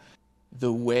about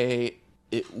the way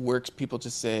it works. People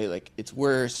just say like it's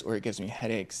worse or it gives me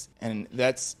headaches, and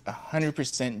that's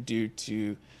 100% due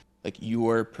to like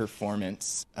your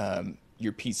performance,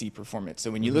 your PC performance.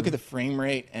 So when you look at the frame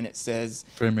rate and it says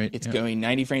it's going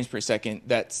 90 frames per second,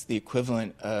 that's the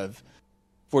equivalent of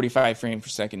 45 frames per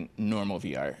second normal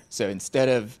VR. So instead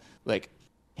of like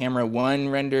camera 1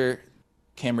 render,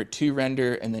 camera 2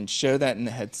 render, and then show that in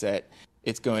the headset,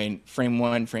 it's going frame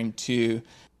 1, frame 2,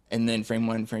 and then frame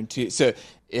 1, frame 2. So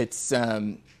it's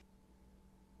so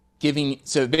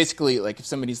basically like if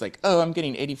somebody's like, oh, I'm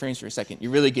getting 80 frames per second,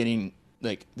 you're really getting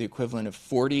like the equivalent of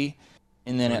 40.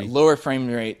 And then at lower frame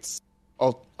rates,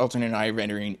 alternate eye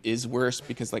rendering is worse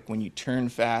because like when you turn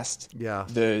fast,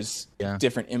 those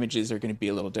different images are going to be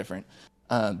a little different.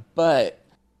 But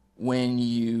when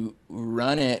you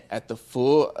run it at the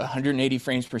full 180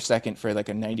 frames per second for like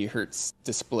a 90 hertz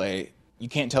display, you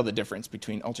can't tell the difference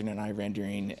between alternate eye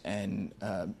rendering and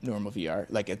normal VR.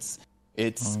 Like it's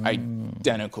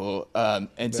identical.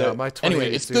 And so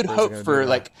anyway, it's good hope for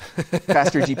like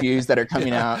faster GPUs that are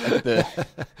coming out, like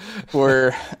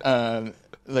for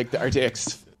like the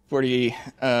RTX 40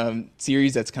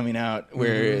 series that's coming out,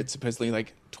 where it's supposedly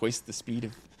like twice the speed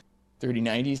of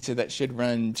 3090. So that should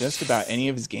run just about any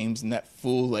of his games in that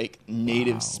full like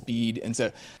native speed. And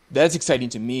so that's exciting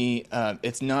to me.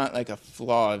 It's not like a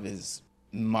flaw of his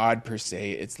mod per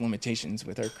se, it's limitations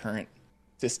with our current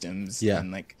systems.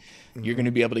 And like you're going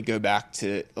to be able to go back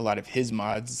to a lot of his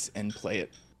mods and play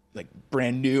it like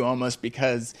brand new almost,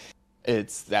 because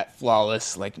it's that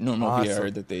flawless like normal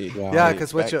VR that they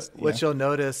because what you'll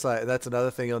notice, that's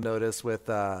another thing you'll notice with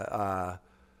like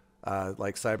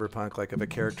Cyberpunk, like if a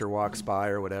character walks by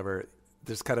or whatever,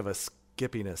 there's kind of a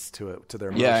skippiness to it, to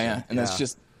their motion. And that's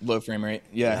just low frame rate.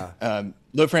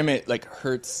 Low frame rate like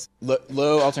hurts.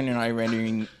 Low alternate eye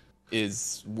rendering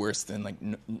is worse than like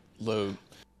low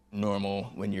normal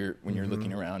when you're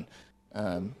looking around.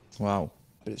 But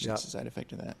it's just a side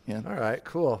effect of that. All right,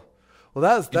 cool.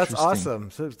 Well, that's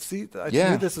awesome. So see, I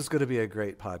knew this was going to be a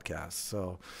great podcast.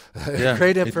 So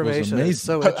great information.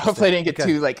 So hopefully I didn't get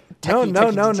too like techie,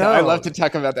 no. I love to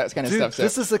talk about that kind of stuff. So.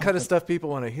 This is the kind of stuff people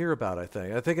want to hear about. I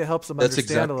think it helps them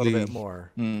understand a little bit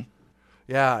more.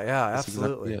 Yeah,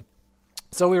 absolutely.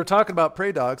 So we were talking about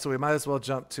Prey Dog, so we might as well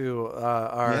jump to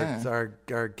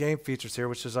our game features here,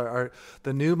 which is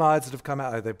the new mods that have come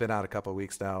out. They've been out a couple of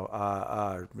weeks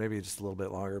now, maybe just a little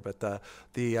bit longer. But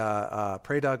the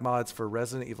Prey Dog mods for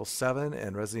Resident Evil 7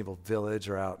 and Resident Evil Village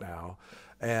are out now.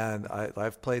 And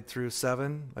I've played through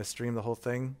 7. I streamed the whole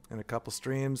thing in a couple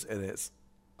streams, and it's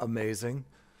amazing.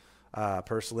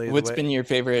 Personally, what's been your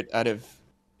favorite out of?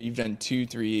 You've done 2,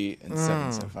 3, and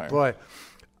 7 so far. Boy.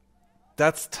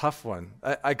 That's a tough one.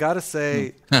 I got to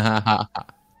say,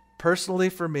 personally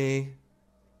for me,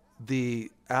 the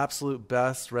absolute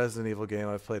best Resident Evil game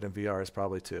I've played in VR is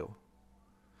probably 2.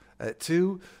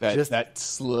 2, that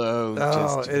slow,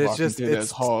 just through those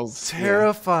halls.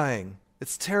 Terrifying.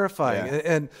 It's terrifying.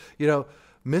 And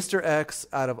Mr. X,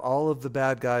 out of all of the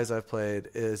bad guys I've played,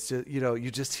 is just,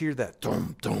 you just hear that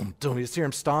dum, dum, dum. You just hear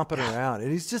him stomping around,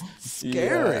 and he's just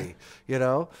scary,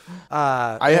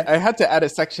 I had to add a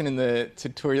section in the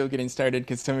tutorial getting started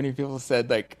because so many people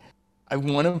said, like, I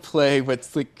want to play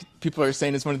what's, like, people are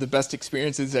saying is one of the best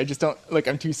experiences. I just don't, like,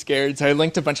 I'm too scared. So I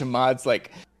linked a bunch of mods, like,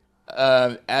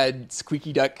 add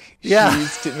squeaky duck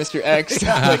shoes to Mr. X.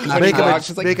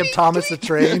 Make him Thomas the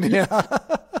Train.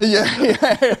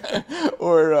 yeah.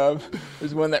 Or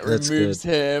there's one that That's removes good.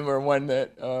 him, or one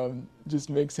that just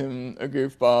makes him a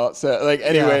goofball. So like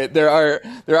anyway, there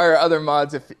are other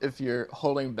mods if you're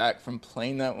holding back from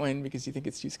playing that one because you think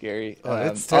it's too scary. Oh,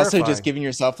 it's Also, terrifying. just giving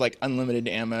yourself like unlimited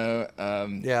ammo.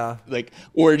 Yeah. Like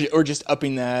or just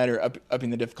upping that or upping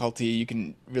the difficulty. You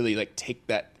can really like take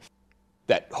that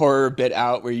horror bit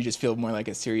out where you just feel more like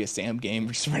a serious Sam game,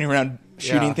 just running around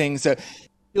shooting Yeah. things. So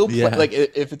you'll play, Yeah. like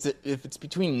if it's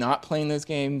between not playing those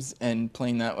games and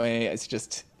playing that way, it's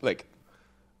just like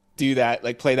do that,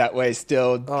 like play that way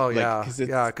still. Oh, like, yeah. because it's,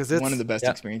 Yeah, 'cause it's- one of the best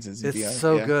Yeah. experiences in It's VR.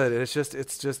 so Yeah. good. It's just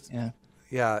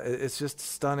Yeah. it's just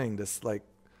stunning. This like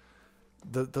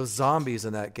those zombies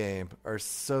in that game are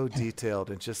so detailed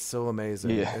and just so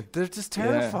amazing. Yeah. And they're just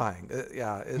terrifying.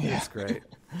 It's great.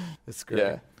 It's great.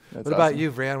 Yeah. That's What about awesome.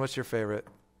 you, Vran? What's your favorite?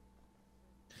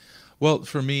 Well,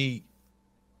 for me,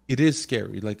 it is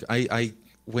scary. Like I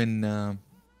when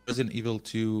Resident Evil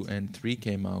 2 and 3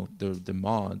 came out, the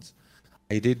mods,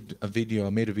 I made a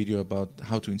video about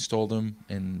how to install them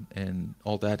and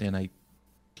all that, and I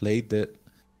played that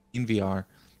in VR,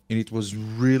 and it was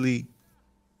really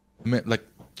like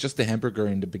just the hamburger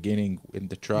in the beginning in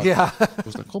the truck. Yeah. It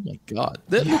was like, oh my god,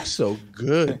 that looks so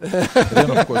good. And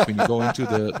then of course when you go into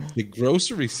the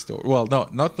grocery store, well, no,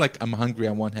 not like I'm hungry,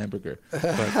 I want hamburger, but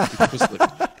it was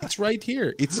like, it's right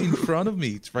here, it's in front of me,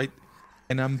 it's right,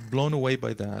 and I'm blown away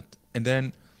by that. And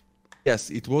then yes,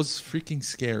 it was freaking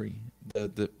scary.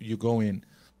 The you go in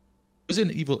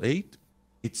Resident Evil 8,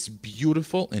 it's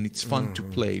beautiful and it's fun to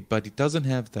play, but it doesn't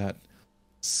have that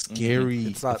scary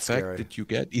It's not effect scary. that you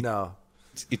get. No.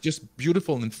 It's just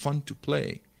beautiful and fun to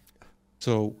play.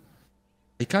 So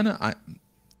Dr.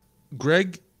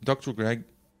 Greg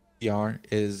VR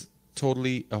is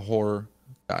totally a horror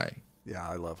guy. Yeah,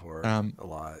 I love horror a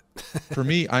lot. For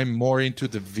me, I'm more into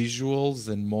the visuals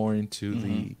and more into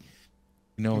the,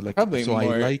 like, Probably so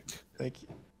more I like,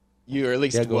 you, or at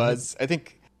least Yeah, go ahead. was. I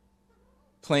think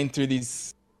playing through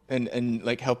these and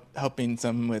like helping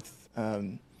some with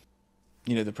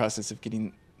the process of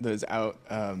getting those out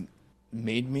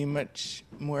made me much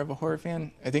more of a horror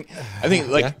fan. I think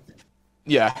like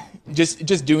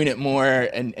just doing it more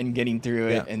and getting through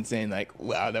it and saying like,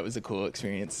 wow, that was a cool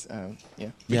experience.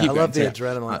 Yeah. I love the Yeah.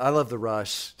 adrenaline. I love the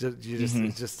rush. It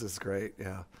just is great.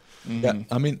 Yeah. Yeah,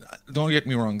 I mean, don't get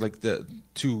me wrong. Like that's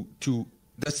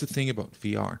the thing about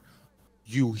VR.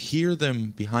 You hear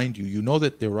them behind you. You know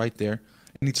that they're right there,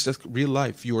 and it's just real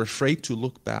life. You're afraid to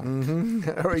look back.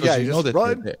 Or, Because yeah, you you know just that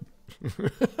run. they're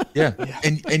there. Yeah.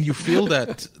 And you feel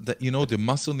that the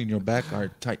muscle in your back are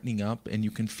tightening up, and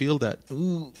you can feel that.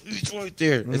 Ooh, it's right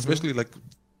there. Especially like,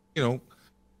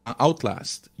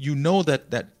 Outlast. You know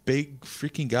that big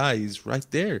freaking guy is right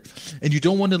there, and you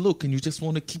don't want to look, and you just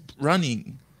want to keep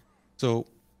running. So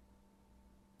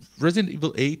Resident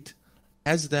Evil 8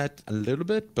 has that a little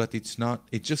bit, but it's not.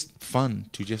 It's just fun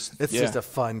to just. It's just a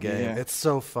fun game. Yeah. It's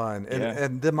so fun. And Yeah.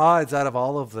 and the mods out of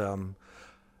all of them,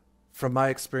 from my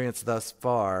experience thus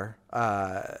far,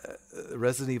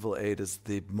 Resident Evil 8 is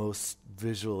the most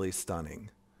visually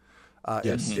stunning.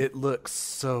 Yes. It looks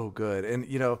so good. And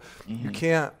you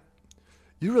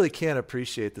really can't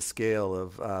appreciate the scale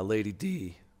of Lady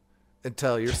D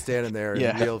until you're standing there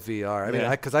in real VR. I mean,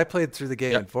 because I played through the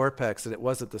game in Vorpex and it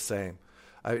wasn't the same.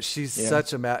 She's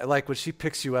such a like when she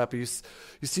picks you up, you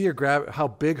see her grab how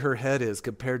big her head is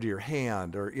compared to your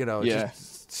hand, or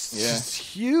just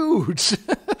huge.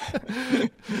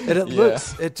 And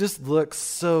it just looks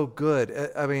so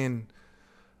good. I mean,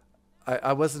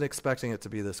 I wasn't expecting it to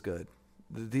be this good.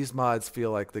 These mods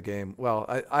feel like the game. Well,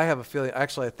 I have a feeling.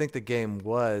 Actually, I think the game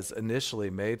was initially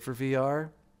made for VR.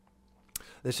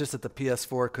 It's just that the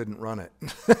PS4 couldn't run it.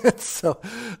 So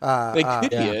They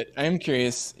could be it. I'm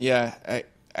curious. Yeah,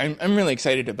 I'm really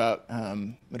excited about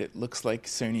what it looks like.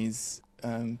 Sony's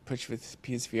push with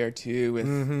PSVR 2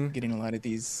 with getting a lot of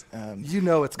these.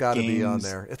 it's got to be on games.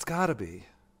 there. It's got to be.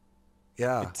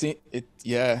 Yeah.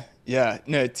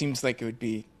 No, it seems like it would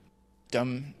be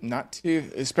dumb not to,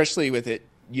 especially with it.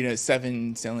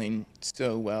 7 selling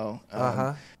so well.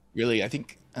 Really, I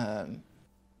think.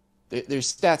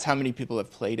 There's stats how many people have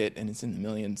played it, and it's in the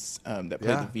millions that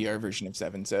played the VR version of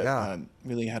 7. So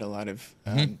really had a lot of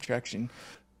traction.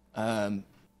 I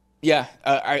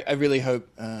really hope.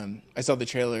 I saw the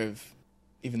trailer of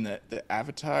even the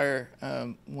Avatar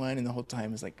one, and the whole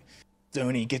time was like,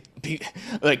 Sony,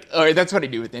 or that's what I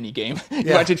do with any game.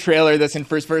 You watch a trailer that's in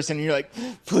first person, and you're like,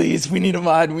 please, we need a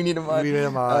mod. We need a mod.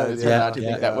 It's hard not to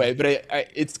think that way, but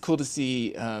it's cool to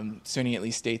see Sony at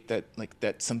least state that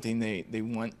that's something they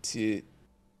want to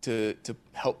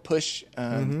help push,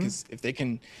 because if they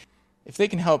can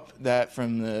help that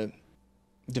from the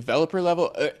developer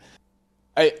level,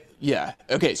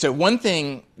 okay. So one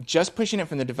thing, just pushing it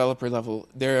from the developer level,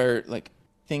 there are like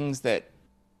things that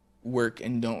work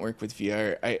and don't work with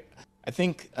VR. I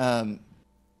think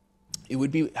it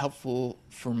would be helpful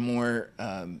for more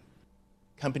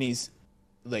companies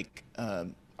like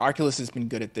Oculus has been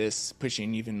good at this,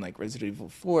 pushing even like Resident Evil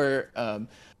 4,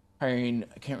 hiring,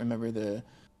 I can't remember the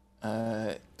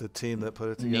team that put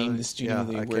it together. Name the studio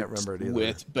they I can't remember it either.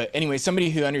 with, but anyway, somebody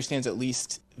who understands at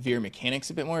least VR mechanics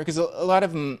a bit more, because a lot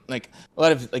of them, like a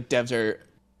lot of like devs are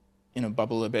in a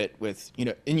bubble a bit with, you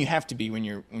know, and you have to be when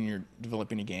you're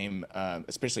developing a game,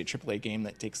 especially a AAA game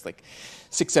that takes like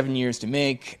 6-7 years to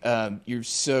make. You're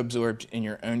so absorbed in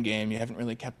your own game, you haven't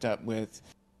really kept up with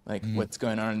like what's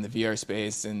going on in the VR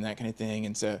space and that kind of thing.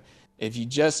 And so if you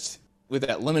just, with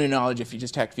that limited knowledge, if you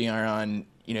just tack VR on,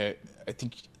 you know, I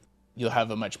think you'll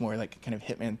have a much more like kind of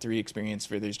Hitman 3 experience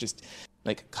where there's just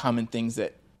like common things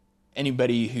that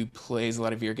anybody who plays a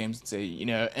lot of VR games would say, you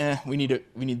know, we need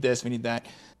this, we need that.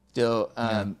 Still,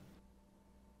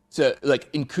 so like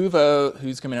in Kuvo,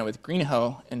 who's coming out with Green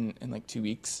Hell in like 2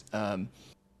 weeks,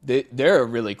 they're a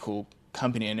really cool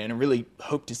company, and I really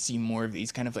hope to see more of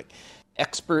these kind of like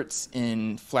experts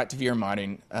in flat to VR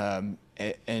modding,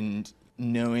 and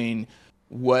knowing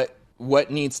what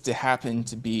needs to happen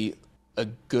to be a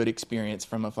good experience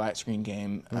from a flat screen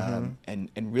game, and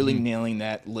really nailing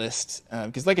that list.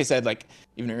 Because like I said, like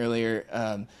even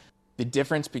earlier, the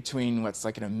difference between what's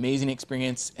like an amazing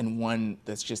experience and one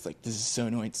that's just like, this is so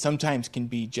annoying, sometimes can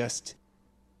be just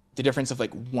the difference of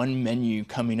like one menu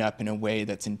coming up in a way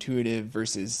that's intuitive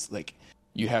versus like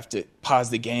you have to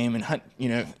pause the game and hunt, you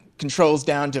know, controls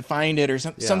down to find it or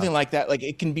something like that. Like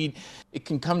it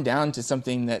can come down to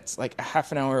something that's like a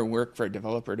half an hour of work for a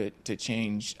developer to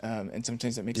change. And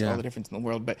sometimes that makes all the difference in the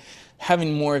world, but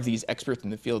having more of these experts in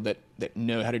the field that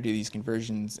know how to do these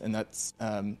conversions. And that's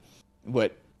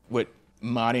what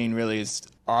modding really is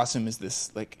awesome, is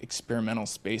this like experimental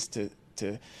space to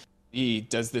be,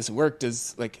 does this work?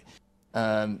 Does like,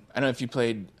 I don't know if you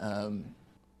played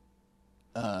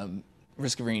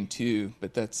Risk of Rain 2,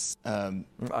 but that's I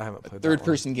haven't played a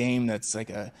third-person game that's like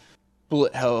a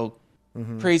bullet hell,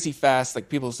 crazy fast. Like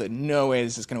people said, no way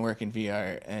this is going to work in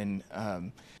VR, and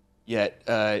yet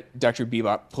Dr.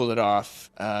 Bebop pulled it off,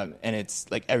 and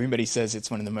it's like everybody says it's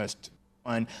one of the most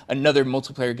fun. Another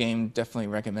multiplayer game, definitely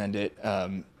recommend it,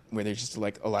 where there's just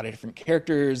like a lot of different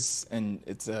characters, and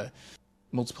it's a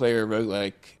multiplayer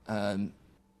roguelike.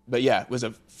 But yeah, it was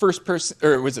a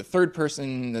third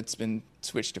person that's been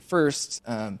switched to first,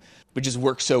 but just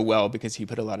worked so well because he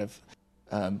put a lot of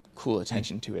cool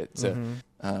attention to it. So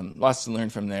lots to learn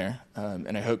from there,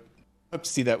 and I hope to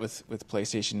see that with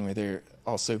PlayStation, where they're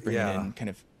also bringing in kind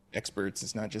of experts.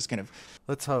 It's not just kind of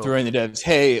throwing the devs,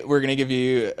 hey, we're going to give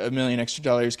you $1 million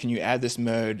extra, can you add this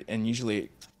mode? And usually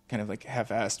kind of like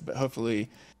half-assed, but hopefully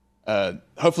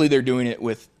they're doing it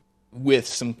with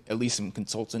some, at least some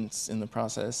consultants in the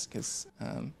process, because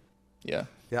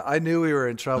I knew we were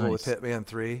in trouble with Hitman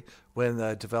 3 when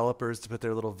the developers put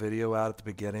their little video out at the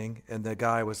beginning, and the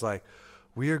guy was like,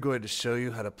 we are going to show you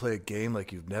how to play a game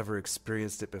like you've never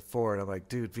experienced it before. And I'm like,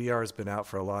 dude, VR has been out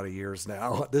for a lot of years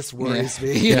now. This worries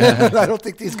me. I don't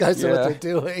think these guys know what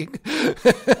they're doing.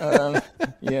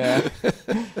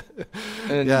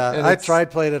 I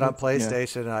tried playing it on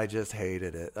PlayStation, and I just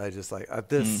hated it. I just like,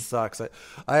 this sucks.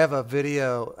 I have a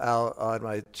video out on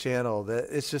my channel that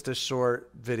it's just a short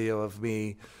video of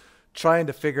me trying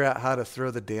to figure out how to throw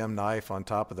the damn knife on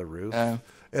top of the roof.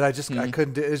 And I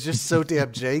couldn't do it. It's just so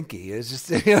damn janky. It's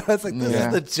just, it's like, this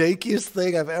is the jankiest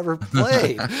thing I've ever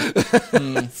played.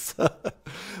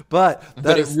 But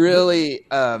it really,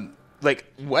 like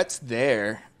what's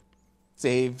there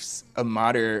saves a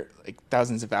modder like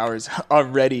thousands of hours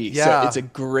already. Yeah. So it's a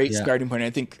great starting point. I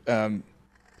think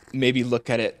maybe look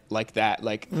at it like that.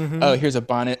 Like, oh, here's a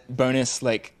bonus,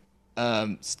 like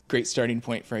great starting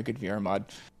point for a good VR mod.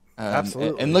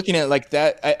 Absolutely. And looking at it like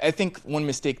that, I think one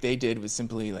mistake they did was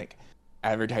simply like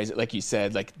advertise it, like you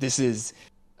said, like this is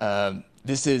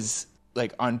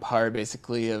like on par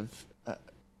basically of I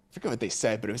forget what they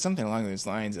said, but it was something along those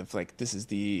lines of like, this is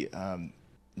the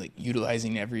like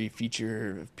utilizing every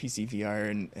feature of PC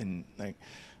VR, and like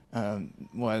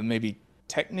well, maybe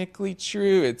technically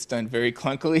true, it's done very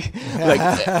clunkily. Like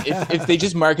if they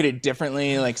just market it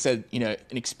differently, like said, an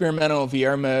experimental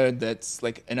VR mode that's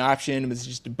like an option, but it's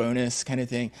just a bonus kind of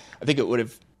thing, I think it would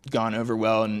have gone over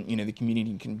well, and the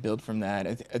community can build from that.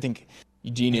 I think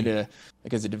you do need to,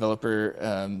 like as a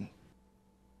developer,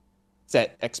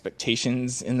 set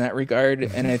expectations in that regard,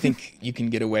 and I think you can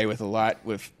get away with a lot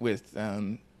with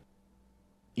I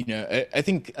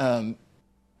think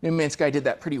No Man's Sky did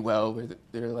that pretty well, where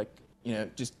they're like,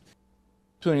 just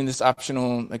putting this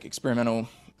optional, like, experimental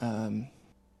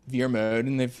VR mode,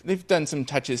 and they've done some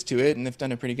touches to it, and they've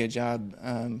done a pretty good job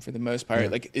for the most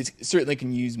part. Like, it certainly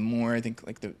can use more. I think,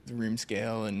 like, the room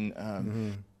scale and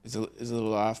is a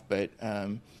little off, but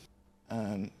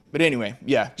anyway,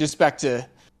 yeah. Just back to,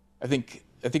 I think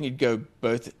you'd go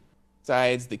both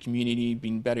sides. The community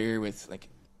being better with, like,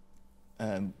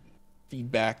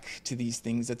 feedback to these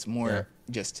things that's more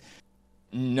just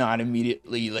not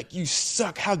immediately like, you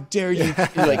suck, how dare you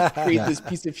like create this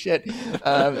piece of shit,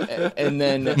 and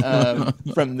then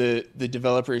from the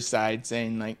developer side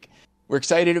saying, like, we're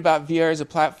excited about VR as a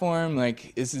platform,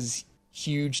 like, this is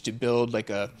huge to build like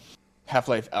a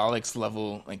Half-Life Alyx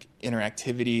level, like,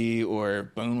 interactivity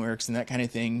or Boneworks and that kind of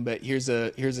thing, but here's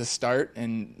a start,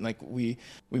 and, like, we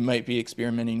might be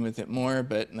experimenting with it more,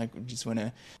 but, like, we just want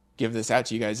to give this out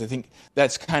to you guys. I think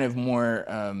that's kind of more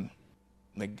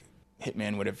like,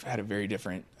 Hitman would have had a very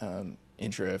different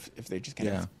intro if they just kind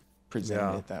of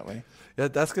presented it that way. Yeah,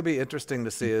 that's gonna be interesting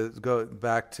to see. Go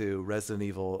back to Resident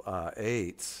Evil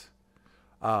 8.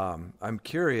 I'm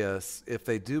curious if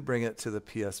they do bring it to the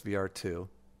PSVR 2,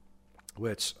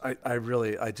 which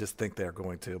I just think they're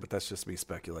going to, but that's just me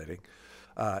speculating.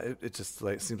 It just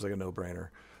like seems like a no-brainer.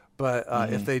 But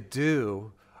if they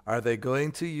do, are they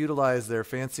going to utilize their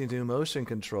fancy new motion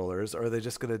controllers, or are they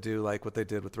just going to do like what they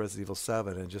did with Resident Evil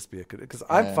 7 and just be because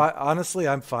honestly,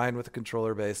 I'm fine with a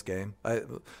controller-based game.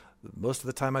 Most of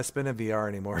the time I spend in VR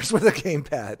anymore is with a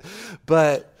gamepad.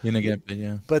 But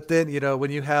But then, when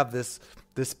you have this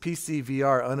PC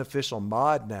VR unofficial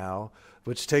mod now,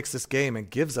 which takes this game and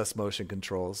gives us motion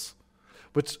controls,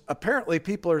 which apparently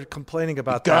people are complaining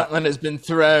about. The gauntlet has been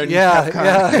thrown. Yeah,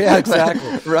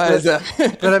 exactly. Rise up.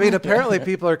 But I mean, apparently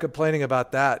people are complaining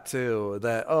about that too.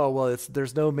 That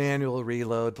there's no manual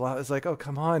reload. Blah. It's like, oh,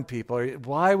 come on, people.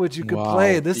 Why would you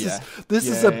complain? Wow. This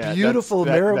is a beautiful,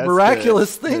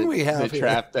 miraculous thing we have. The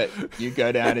trap that you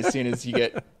go down as soon as you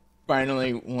get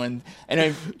finally one.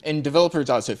 And developers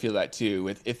also feel that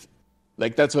too.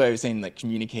 Like, that's why I was saying, like,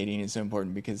 communicating is so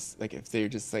important, because, like, if they're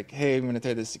just like, hey, I'm going to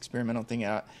throw this experimental thing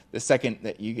out, the second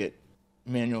that you get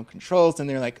manual controls and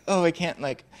they're like, oh, I can't,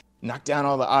 like, knock down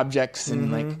all the objects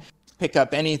and, like, pick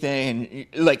up anything.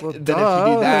 And, like, then if you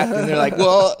do that, then they're like,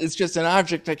 well, it's just an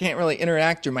object. I can't really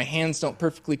interact, or my hands don't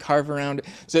perfectly carve around it.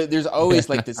 So there's always,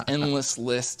 like, this endless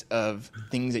list of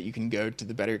things that you can go to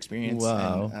the better experience.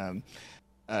 Wow.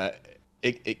 And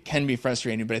it can be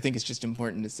frustrating, but I think it's just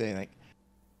important to say, like,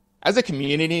 as a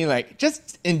community, like,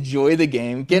 just enjoy the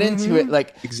game, get into it.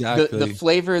 Like, exactly. the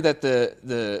flavor that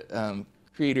the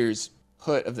creators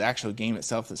put of the actual game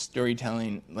itself, the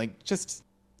storytelling, like, just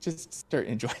start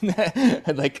enjoying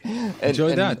that. Like,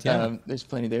 enjoy that. Yeah. There's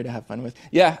plenty there to have fun with.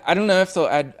 Yeah, I don't know if they'll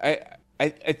add. I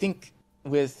think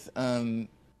with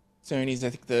Sony's, I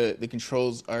think the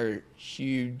controls are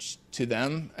huge to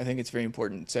them. I think it's very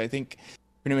important. So I think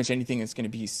pretty much anything that's going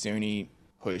to be Sony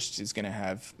pushed is going to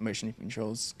have motion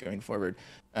controls going forward,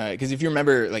 because if you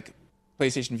remember, like,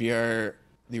 PlayStation VR,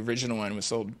 the original one was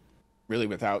sold really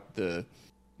without the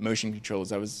motion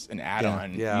controls. That was an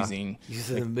add-on using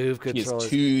the Move controllers.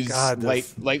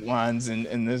 PS2's light wands,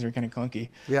 and those were kind of clunky.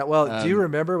 Yeah, well, do you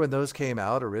remember when those came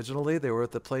out originally? They were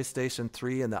with the PlayStation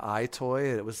 3 and the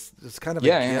iToy. It was kind of a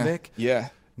gimmick. Yeah.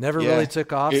 Never really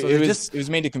took off. So it was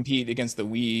made to compete against the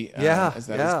Wii. As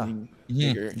that was being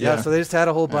bigger. Yeah, so they just had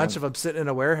a whole bunch of them sitting in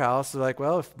a warehouse. They're like,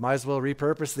 well, might as well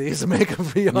repurpose these and make them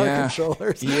VR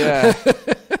controllers. Yeah.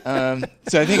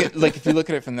 So I think, like, if you look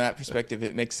at it from that perspective,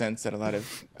 it makes sense that a lot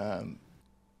of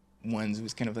ones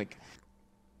was kind of like,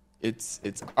 it's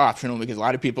optional, because a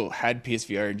lot of people had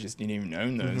PSVR and just didn't even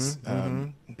own those.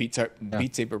 Beat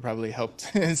Saber probably helped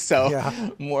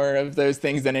sell more of those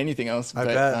things than anything else. I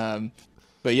bet.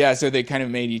 But yeah, so they kind of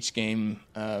made each game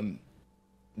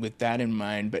with that in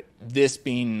mind. But this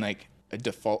being, like, a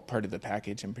default part of the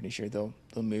package, I'm pretty sure they'll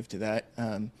move to that.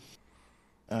 And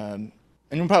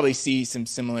we'll probably see some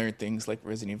similar things like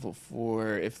Resident Evil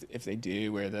 4 if they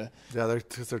do, where they're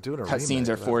doing a cutscenes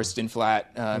are forced in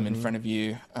flat in front of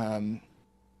you.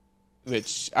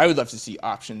 Which I would love to see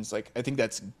options. Like, I think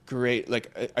that's great.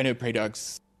 Like, I know Prey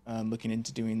Dog's looking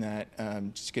into doing that,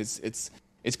 just because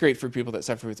it's great for people that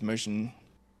suffer with motion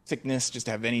sickness, just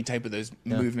to have any type of those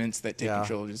movements that take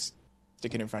control, just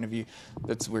stick it in front of you.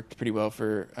 That's worked pretty well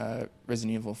for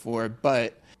Resident Evil 4.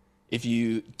 But if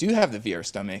you do have the VR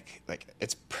stomach, like,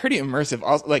 it's pretty immersive.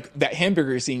 Also, like, that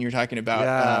hamburger scene you're talking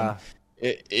about,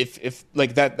 if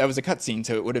like that was a cutscene,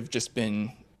 so it would have just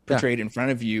been portrayed in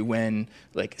front of you when,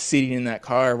 like, sitting in that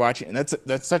car watching. And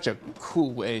that's such a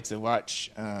cool way to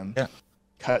watch kind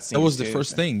cutscenes. That was the too,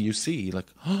 first so. thing you see, like,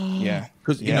 Yeah,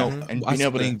 because yeah. and And us being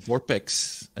able playing to,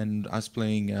 Vortex and us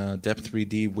playing Depth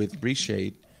 3D with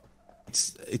Reshade,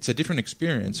 it's a different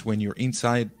experience when you're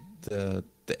inside the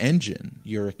engine.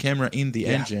 You're a camera in the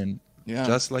engine, yeah,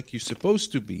 just like you're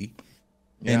supposed to be,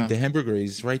 yeah. and the hamburger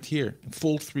is right here,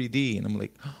 full 3D, and I'm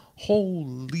like,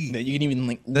 holy, That you can even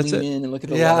like That's lean it. in and look at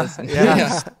the Yeah, lettuce. And,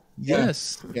 yeah.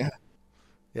 yes, yeah.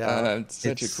 Yeah. It's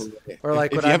such a It's- cool way. Or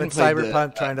like If when you I'm in haven't played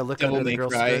Cyberpunk trying to look Devil under the May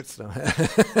girl's Cry, skirts. No.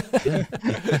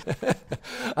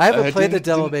 I haven't played the didn't-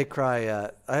 Devil didn't- May Cry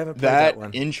yet. I haven't played that that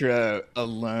one. intro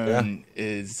alone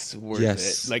is worth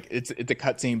Yes. it. Like it's a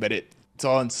cutscene, but it's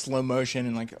all in slow motion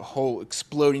and like a whole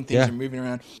exploding things Yeah. are moving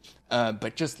around.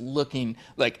 But just looking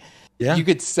like Yeah. you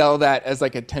could sell that as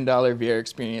like a $10 VR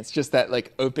experience. Just that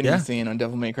like opening Yeah. scene on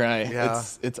Devil May Cry. Yeah.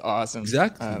 It's awesome.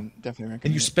 Exactly. Definitely recommend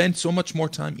and you it. spend so much more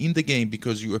time in the game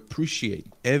because you appreciate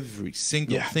every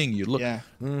single Yeah. thing you look. Yeah.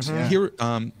 Here,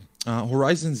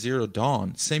 Horizon Zero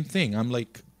Dawn, same thing. I'm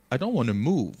like, I don't want to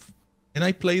move, and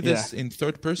I play this in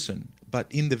third person, but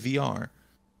in the VR,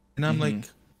 and I'm like,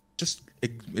 just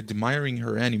admiring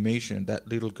her animation. That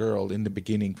little girl in the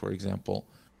beginning, for example.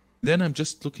 Then I'm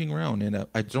just looking around, and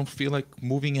I don't feel like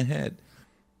moving ahead.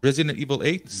 Resident Evil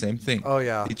 8, same thing. Oh,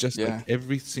 yeah. It's just Yeah. like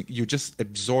everything. You just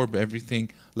absorb everything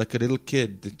like a little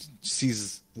kid that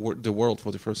sees the world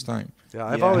for the first time. Yeah,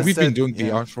 I've Yeah. always We've said been doing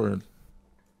VR for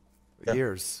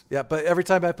years. Yeah, but every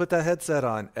time I put that headset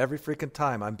on, every freaking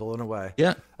time, I'm blown away.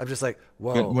 yeah. I'm just like,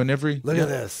 whoa. When every Look at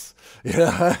this.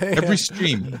 Yeah. every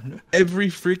stream, every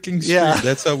freaking stream. Yeah.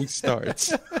 That's how we start.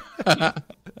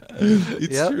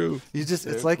 It's Yep. true. You just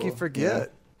it's Very like you cool.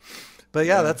 forget. But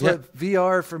yeah, that's Yeah. what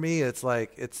VR for me. It's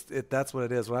like that's what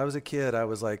it is. When I was a kid, I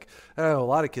was like, I don't know, a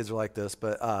lot of kids are like this,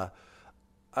 but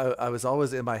I was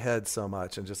always in my head so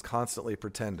much and just constantly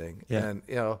pretending. Yeah.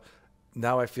 And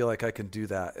now I feel like I can do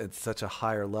that at such a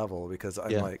higher level because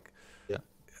I'm Yeah. like, Yeah.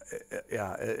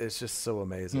 yeah, it's just so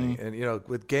amazing. And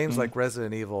with games like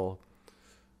Resident Evil,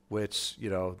 which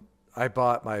I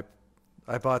bought the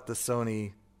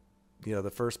Sony,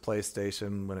 the first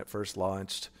PlayStation when it first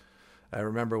launched. I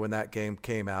remember when that game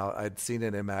came out, I'd seen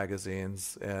it in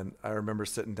magazines, and I remember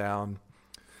sitting down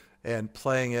and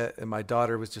playing it, and my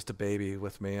daughter was just a baby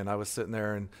with me, and I was sitting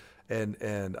there,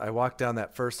 and I walked down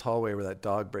that first hallway where that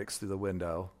dog breaks through the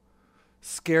window,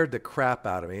 scared the crap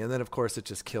out of me, and then of course it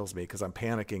just kills me because I'm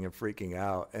panicking and freaking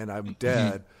out, and I'm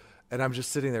dead, and I'm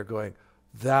just sitting there going,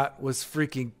 that was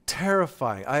freaking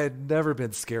terrifying. I had never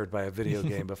been scared by a video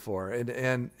game before,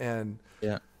 and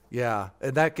Yeah. yeah,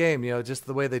 and that game, just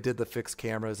the way they did the fixed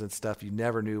cameras and stuff, you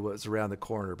never knew what was around the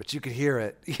corner, but you could hear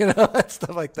it, and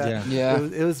stuff like that. Yeah. Yeah.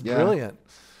 It was Yeah. brilliant.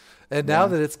 And now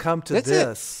that it's come to That's it.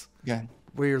 this, Yeah.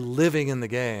 where you're living in the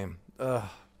game, You're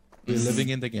living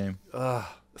in the game.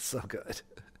 so good.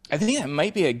 I think that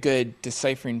might be a good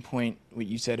deciphering point, what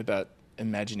you said about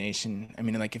imagination. I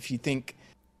mean, like if you think,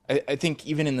 I think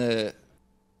even in the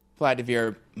flat to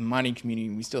VR modding community,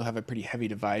 we still have a pretty heavy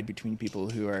divide between people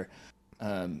who are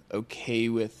okay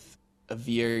with a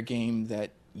VR game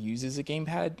that uses a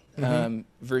gamepad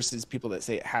versus people that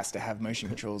say it has to have motion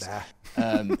controls.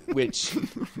 Which,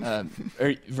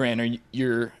 Varan,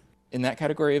 you're in that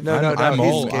category of? No, I'm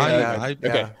he's all. scared.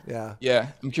 Okay. Yeah. Yeah,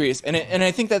 I'm curious, and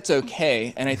I think that's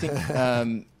okay, and I think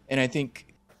and I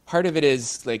think part of it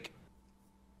is like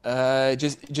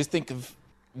just think of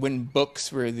when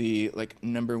books were the like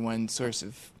number one source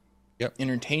of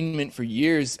entertainment for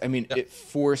years. I mean, it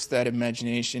forced that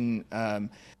imagination, and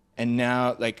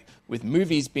now like with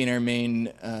movies being our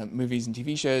main movies and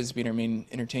TV shows being our main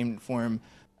entertainment form,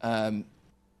 I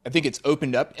think it's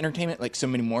opened up entertainment. Like so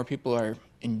many more people are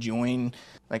enjoying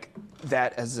like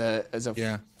that as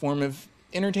a form of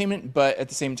entertainment, but at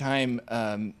the same time,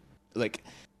 like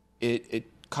it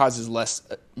causes less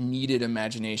needed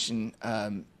imagination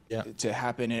to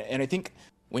happen. And I think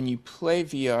when you play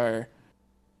VR,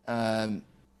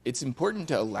 it's important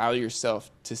to allow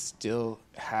yourself to still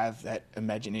have that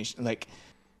imagination. Like,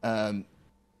 because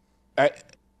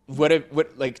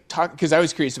I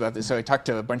was curious about this, so I talked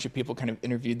to a bunch of people, kind of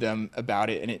interviewed them about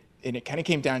it, and it kind of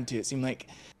came down to, it seemed like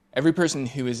every person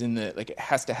who is in the, like, it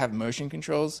has to have motion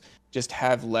controls, just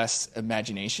have less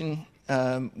imagination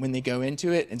when they go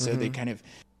into it, and so they kind of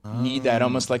need that,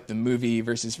 almost like the movie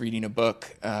versus reading a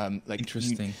book. Like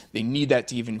Interesting. They need that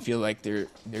to even feel like they're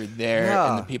there. Yeah.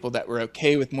 And the people that were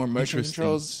okay with more motion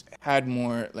controls had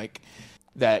more like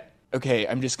that. Okay,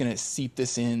 I'm just gonna seep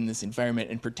this in this environment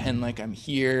and pretend like I'm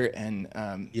here and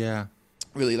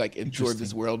really like absorb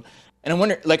this world. And I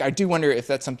wonder, like, I do wonder if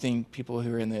that's something people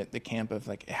who are in the camp of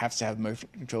like it has to have motion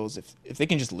controls, if they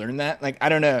can just learn that. Like, I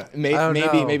don't know,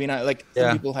 maybe not. Like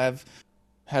some people have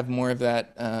have more of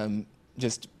that.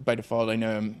 Just by default, I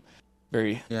know I'm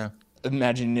very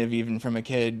imaginative even from a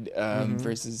kid,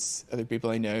 versus other people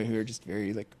I know who are just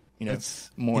very like, That's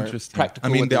more interesting. practical.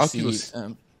 I mean, what the they Oculus,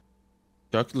 see.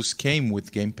 the Oculus came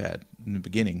with gamepad in the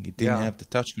beginning. It didn't have the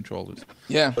touch controllers.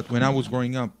 Yeah. But when I was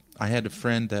growing up, I had a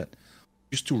friend that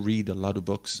used to read a lot of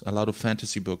books, a lot of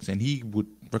fantasy books, and he would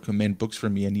recommend books for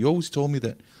me. And he always told me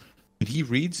that when he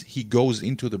reads, he goes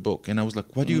into the book. And I was like,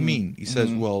 what do you mean? He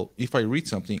says, well, if I read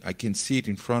something, I can see it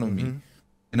in front of me.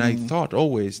 And I thought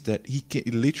always that he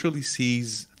literally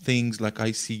sees things like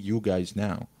I see you guys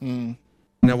now. And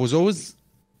I was always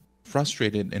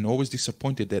frustrated and always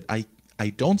disappointed that I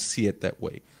don't see it that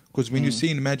way. Because when you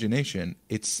see an imagination,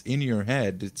 it's in your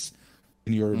head, it's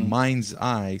in your mind's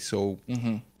eye. So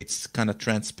it's kind of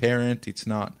transparent. It's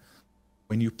not.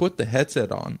 When you put the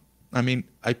headset on, I mean,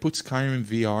 I put Skyrim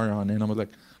VR on and I was like,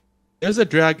 there's a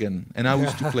dragon. And I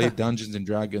used to play Dungeons and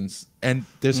Dragons. And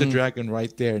there's a dragon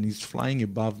right there and he's flying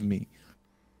above me.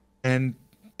 And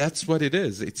that's what it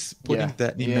is. It's putting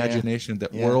that imagination,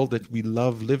 that world that we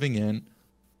love living in,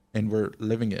 and we're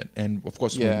living it. And of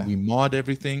course, when we mod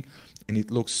everything and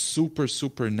it looks super,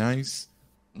 super nice,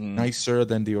 nicer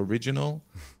than the original,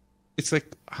 it's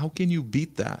like, how can you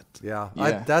beat that?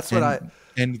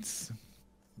 And it's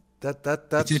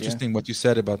that's interesting what you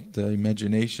said about the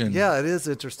imagination. Yeah, it is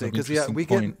interesting because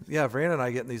Vran and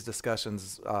I get in these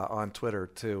discussions on Twitter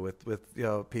too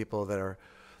with people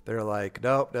they're like,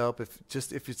 nope,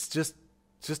 if it's just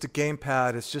a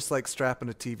gamepad, it's just like strapping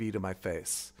a TV to my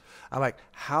face. I'm like,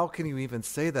 how can you even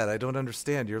say that? I don't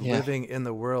understand. You're living in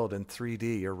the world in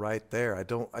 3D. You're right there. I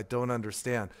don't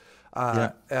understand.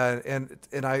 And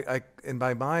I in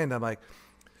my mind, I'm like,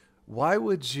 why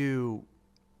would you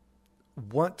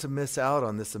want to miss out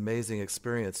on this amazing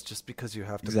experience just because you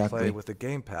have to play with a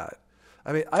gamepad?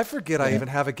 I mean, I forget I even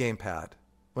have a gamepad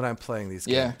when I'm playing these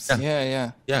games.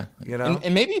 Yeah.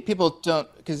 And maybe people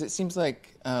don't, because it seems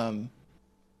like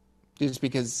just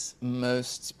because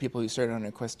most people who started on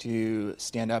a Quest 2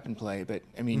 stand up and play. But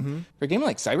I mean, for a game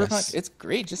like Cyberpunk, it's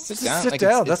great. Just sit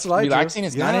down. That's what relaxing. I do.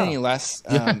 It's not any less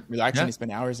relaxing to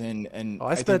spend hours in. And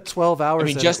I spent 12 hours. I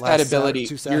mean, just that ability.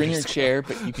 You're in your chair,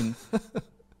 but you can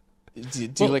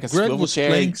do like a swivel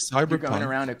chair. You're going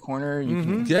around a corner.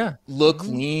 You can look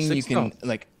lean. You can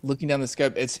like looking down the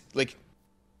scope. It's like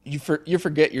you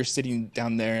forget you're sitting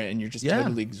down there and you're just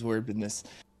totally absorbed in this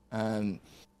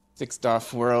fixed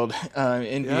off world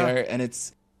in VR, and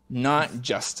it's not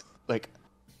just like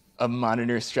a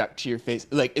monitor strapped to your face.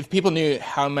 Like if people knew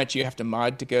how much you have to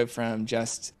mod to go from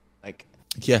just like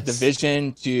the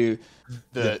vision to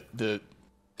the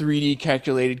 3D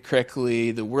calculated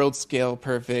correctly, the world scale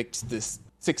perfect, this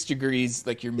 6 degrees,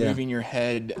 like you're moving your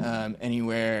head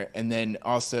anywhere, and then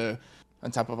also on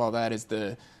top of all that is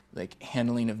the like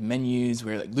handling of menus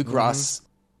where like Luke Ross.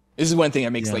 This is one thing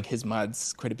that makes like his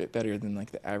mods quite a bit better than like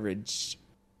the average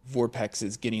Vorpex,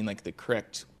 is getting like the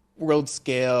correct world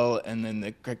scale and then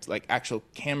the correct like actual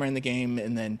camera in the game,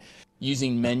 and then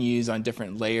using menus on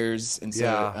different layers, and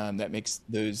so that makes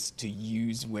those to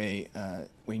use way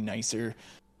nicer.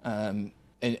 And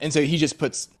so he just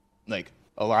puts like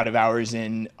a lot of hours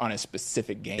in on a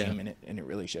specific game, and it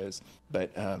really shows.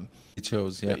 But it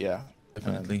shows,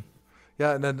 definitely.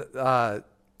 And then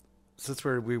since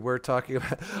we were talking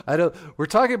about, we're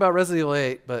talking about Resident Evil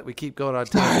 8, but we keep going on.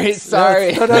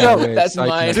 Sorry. No. That's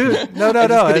mine. Dude, no. I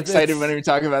get excited when we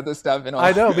talk about this stuff. And all.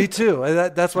 I know, me too.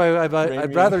 That's why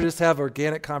I'd rather just have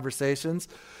organic conversations.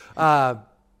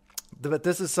 But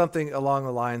this is something along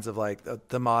the lines of like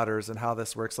the modders and how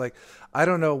this works. Like, I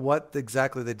don't know what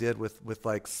exactly they did with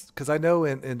like, because I know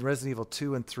in Resident Evil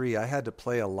 2 and 3, I had to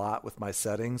play a lot with my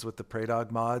settings with the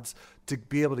Praydog mods to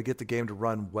be able to get the game to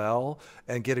run well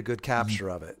and get a good capture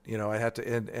of it. I had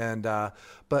to,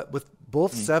 but with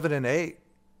both 7 and 8,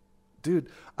 dude,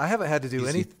 I haven't had to do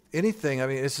anything. I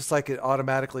mean, it's just like it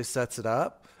automatically sets it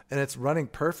up. And it's running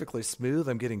perfectly smooth.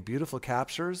 I'm getting beautiful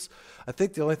captures. I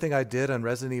think the only thing I did on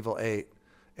Resident Evil 8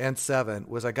 and 7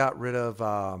 was I got rid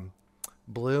of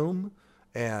bloom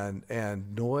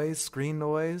and noise, screen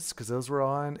noise, because those were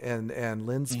on, and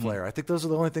lens flare. I think those are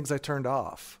the only things I turned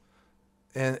off.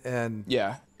 And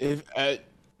if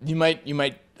you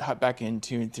might hop back in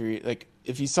 2 and 3. Like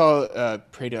if you saw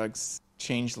Praydog's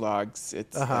change logs,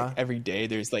 it's like every day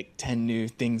there's like 10 new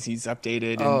things he's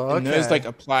updated, and those like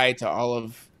apply to all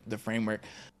of the framework.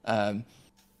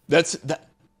 That's that.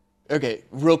 Okay,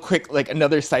 real quick, like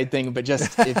another side thing, but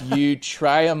just if you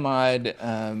try a mod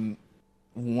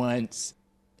once,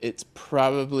 it's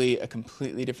probably a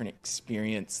completely different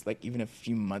experience, like even a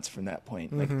few months from that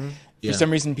point. Like for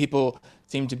some reason people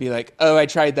seem to be like, oh, I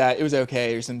tried that, it was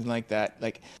okay, or something like that.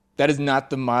 Like that is not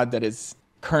the mod that is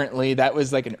currently. That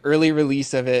was like an early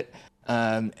release of it,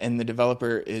 and the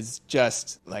developer is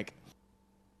just like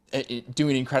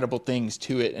doing incredible things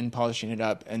to it and polishing it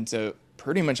up. And so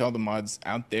pretty much all the mods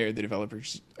out there, the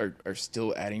developers are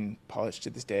still adding polish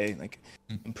to this day, like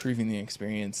improving the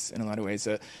experience in a lot of ways.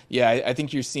 So yeah, I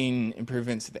think you're seeing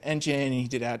improvements to the engine. He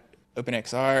did add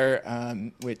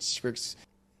OpenXR, which works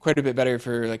quite a bit better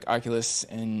for like Oculus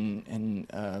and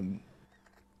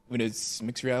Windows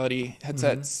mixed reality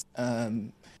headsets.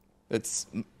 That's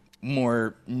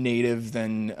more native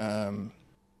than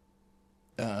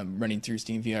running through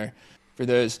Steam VR for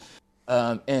those.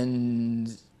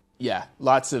 And yeah,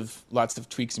 lots of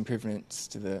tweaks, improvements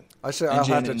to the engine. I'll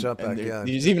have to jump back. Yeah,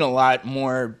 there's even a lot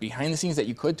more behind the scenes that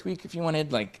you could tweak if you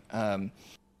wanted. Like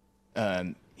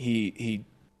he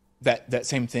that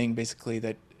same thing basically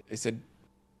that I said.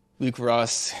 Luke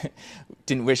Ross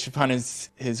didn't wish upon his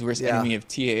worst enemy of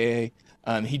TAA.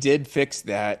 He did fix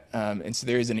that, and so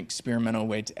there is an experimental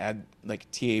way to add like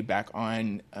TA back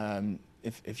on.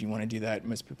 If you want to do that,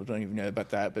 most people don't even know about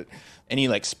that. But any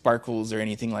like sparkles or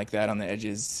anything like that on the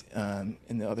edges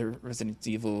in the other Resident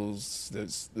Evils,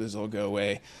 those all go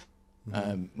away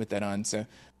with that on. So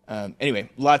anyway,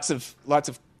 lots of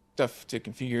stuff to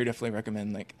configure. Definitely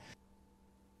recommend like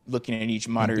looking at each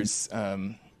modder's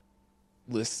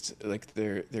list, like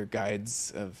their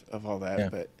guides of all that.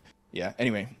 But yeah,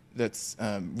 anyway, that's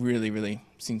really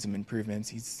seen some improvements.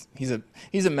 He's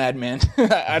a madman.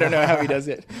 I don't know how he does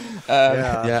it.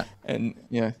 And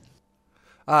yeah.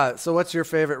 So what's your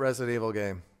favorite Resident Evil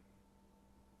game?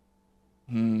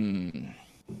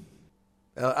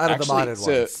 Out of the modded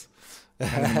ones.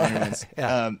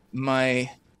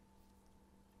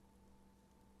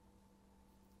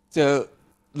 So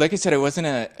like I said, I wasn't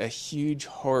a huge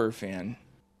horror fan,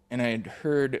 and I'd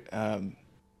heard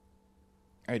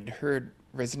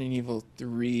Resident Evil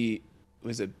 3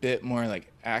 was a bit more like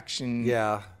action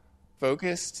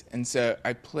focused, and so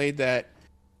I played that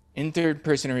in third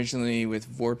person originally with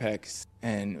Vorpex,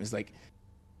 and it was like,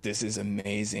 this is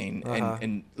amazing,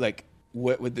 and like,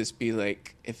 what would this be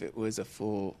like if it was a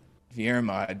full VR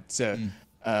mod? So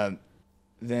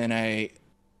then I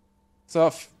saw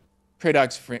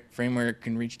Predog's framework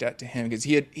and reached out to him because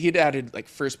he had added like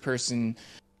first person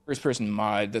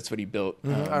mod. That's what he built.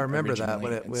 I remember that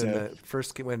when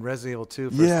Resident Evil 2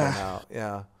 first came out.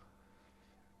 Yeah.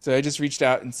 So I just reached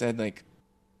out and said like,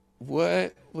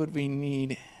 what would we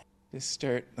need to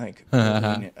start like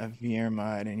building a VR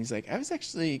mod? And he's like, I was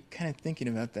actually kind of thinking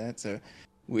about that. So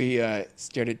we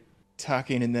started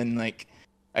talking, and then like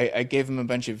I gave him a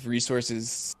bunch of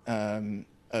resources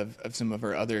of some of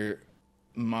our other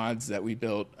mods that we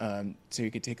built so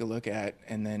you could take a look at.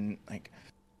 And then like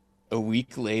a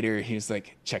week later he was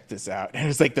like, check this out, and it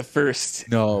was like the first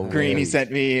screen he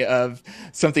sent me of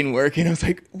something working. I was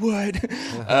like, what?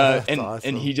 And awesome.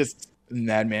 And he just,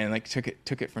 madman, like took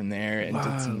it from there and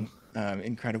did some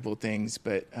incredible things.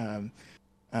 But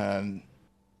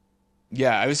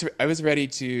yeah, I was ready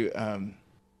to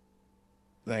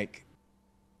like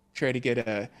try to get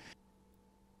a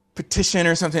petition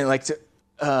or something, like to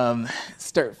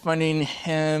start funding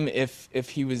him if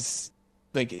he was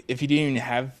like, if he didn't even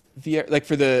have VR, like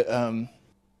for the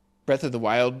Breath of the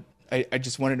Wild. I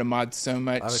just wanted a mod so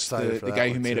much. The guy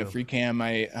who made a free cam,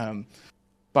 I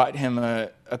bought him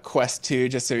a Quest 2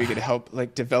 just so he could help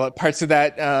like develop parts of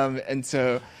that. And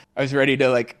so I was ready to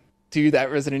like do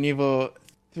that Resident Evil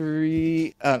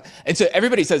 3. And so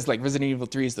everybody says like Resident Evil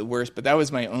 3 is the worst, but that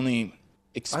was my only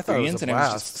experience, and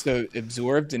I was just so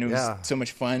absorbed, and it was so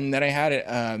much fun that I had it.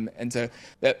 And so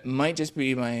that might just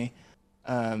be my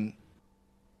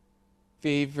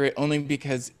favorite, only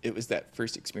because it was that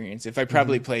first experience. If I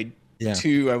probably played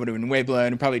 2, I would have been way blown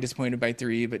and probably disappointed by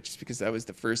 3, but just because that was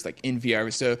the first like in VR, I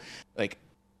was so like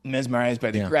mesmerized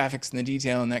by the graphics and the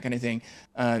detail and that kind of thing.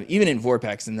 Even in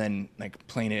Vorpex, and then like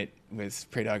playing it with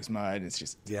Predog's mod, it's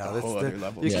just a whole other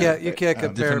level. You can't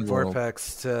compare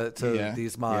Vorpex to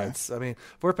these mods. I mean,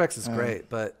 Vorpex is great,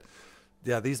 but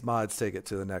these mods take it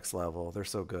to the next level. They're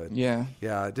so good. Yeah.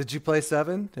 Did you play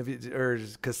 7? Have you, or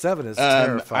because 7 is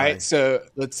terrifying? So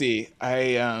let's see.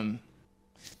 I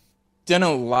done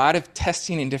a lot of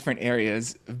testing in different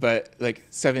areas, but like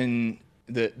 7,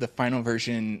 the final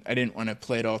version, I didn't want to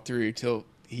play it all through till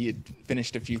he had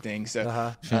finished a few things.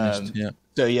 So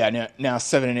So now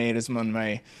 7 and 8 is on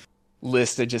my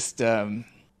list. I just been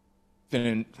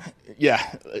I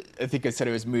think I said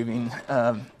I was moving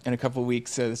in a couple of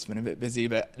weeks, so it's been a bit busy.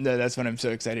 But no, that's when I'm so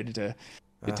excited to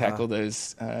tackle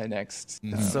those next.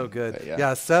 So good.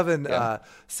 But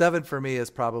 7 for me is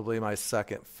probably my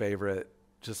second favorite,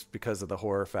 just because of the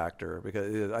horror factor.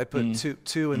 Because I put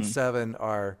 2 and 7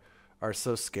 are are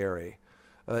so scary.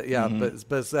 But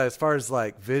as far as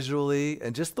like visually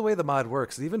and just the way the mod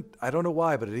works, even I don't know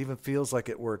why, but it even feels like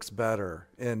it works better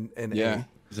in 8.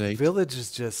 Village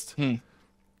is just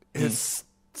it's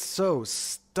so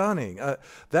stunning.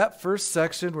 That first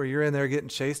section where you're in there getting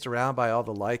chased around by all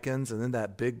the lichens, and then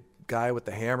that big guy with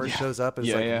the hammer shows up and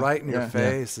is right in your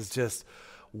face is just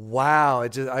wow. I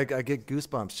get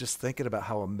goosebumps just thinking about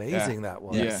how amazing that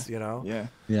was. You know.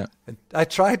 Yeah. And I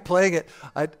tried playing it.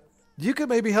 You could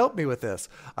maybe help me with this.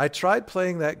 I tried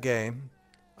playing that game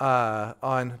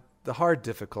on the hard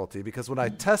difficulty because when I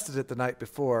tested it the night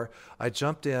before, I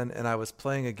jumped in and I was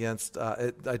playing against.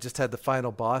 I just had the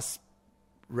final boss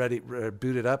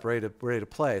booted up, ready to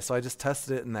play. So I just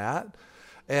tested it in that,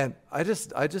 and I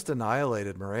just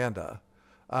annihilated Miranda.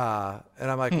 And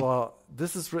I'm like, well,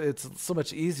 it's so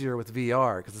much easier with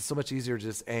VR because it's so much easier to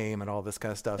just aim and all this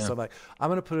kind of stuff. So I'm like, I'm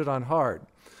going to put it on hard.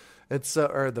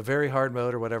 Or the very hard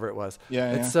mode or whatever it was.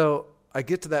 So I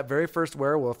get to that very first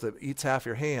werewolf that eats half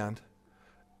your hand,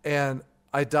 and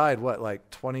I died, like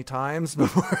 20 times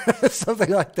before, something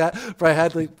like that. But I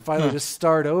had to finally just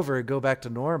start over and go back to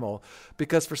normal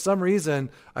because for some reason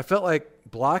I felt like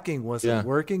blocking wasn't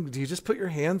working. Do you just put your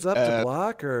hands up to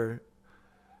block, or?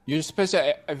 You're supposed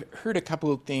to. I've heard a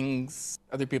couple of things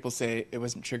other people say it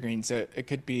wasn't triggering, so it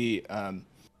could be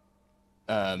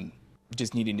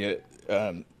just needing to.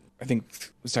 I think I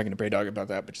was talking to Bray Dog about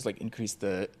that, but just like increase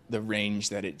the range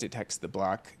that it detects the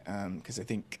block. Because I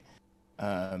think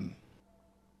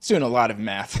it's doing a lot of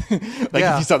math. If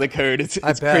you saw the code, it's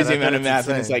crazy amount of math.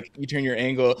 Insane. And it's like you turn your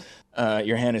angle,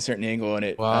 your hand a certain angle, and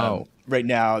it right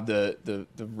now the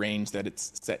range that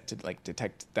it's set to like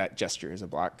detect that gesture as a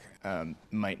block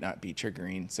might not be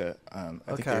triggering. So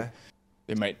I think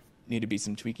there might need to be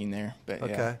some tweaking there, but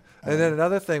and then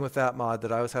another thing with that mod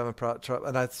that I was having trouble,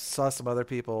 and I saw some other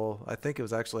people, I think it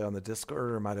was actually on the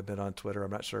Discord or it might have been on Twitter, I'm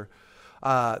not sure,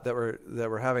 that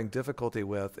were having difficulty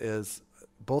with is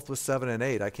both with 7 and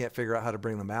 8. I can't figure out how to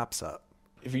bring the maps up.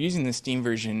 If you're using the Steam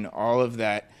version, all of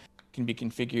that can be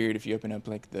configured if you open up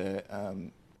like the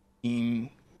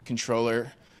Steam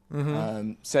controller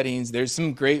settings. There's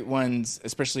some great ones,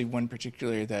 especially one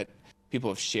particular that people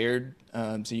have shared,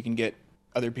 so you can get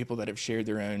other people that have shared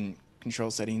their own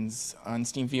control settings on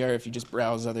Steam VR if you just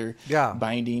browse other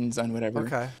bindings on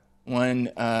whatever one.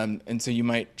 And so you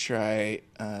might try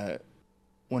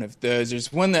one of those.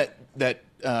 There's one that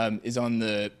is on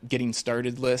the getting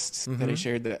started list that I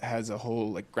shared that has a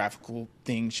whole like graphical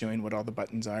thing showing what all the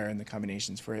buttons are and the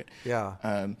combinations for it.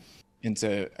 And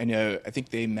so I think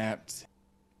they mapped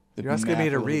the You're asking me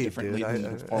to read, dude.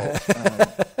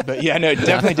 But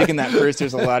definitely digging that first.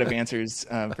 There's a lot of answers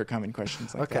for common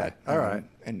questions like that. All right.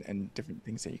 And different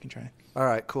things that you can try. All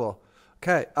right, cool.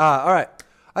 Okay. All right.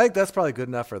 I think that's probably good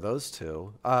enough for those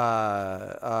two.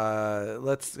 I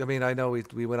know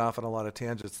we went off on a lot of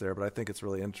tangents there, but I think it's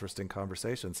really interesting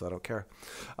conversation, so I don't care.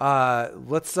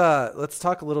 Let's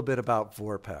talk a little bit about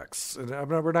Vorpex. And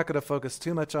we're not going to focus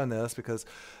too much on this because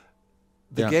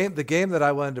the game that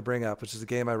I wanted to bring up, which is a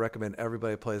game I recommend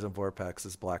everybody plays on Vorpex,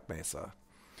 is Black Mesa.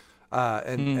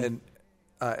 And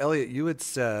Elliott, you had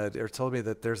said or told me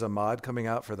that there's a mod coming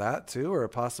out for that too, or a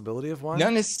possibility of one.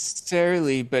 Not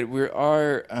necessarily, but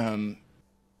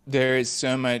there is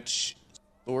so much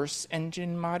source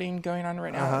engine modding going on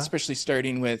right now, especially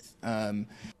starting with the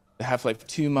Half-Life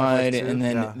 2 mod, and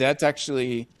then that's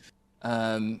actually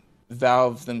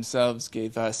Valve themselves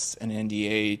gave us an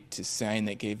NDA to sign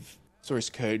that gave source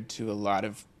code to a lot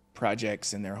of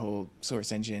projects in their whole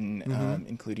source engine,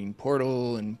 including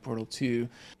Portal and Portal 2.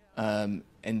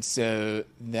 And so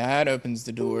that opens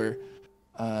the door.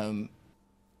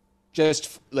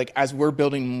 Just like as we're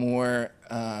building more,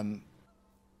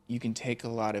 you can take a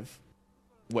lot of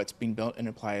what's being built and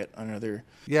apply it on other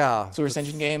source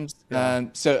engine games.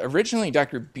 So originally,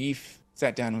 Dr. Beef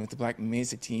sat down with the Black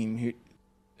Mesa team, who,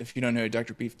 if you don't know,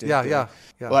 Dr. Beef did a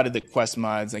lot of the Quest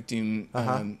mods like Doom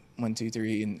 1, 2,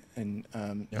 3, and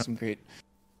some great.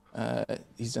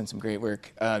 He's done some great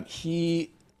work.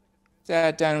 He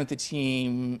sat down with the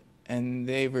team, and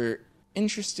they were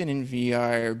interested in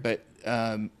VR, but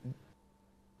I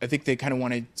think they kind of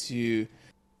wanted to,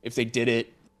 if they did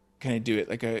it, kind of do it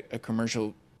like a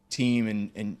commercial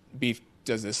team, and Beef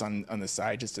does this on the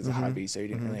side just as a hobby, so he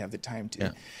didn't really have the time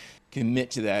to commit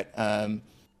to that.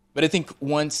 But I think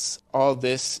once all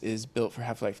this is built for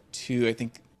Half-Life 2, I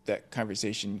think that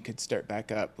conversation could start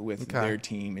back up with their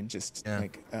team and just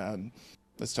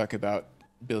let's talk about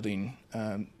building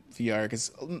VR,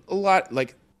 because a lot,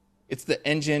 like, it's the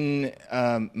engine,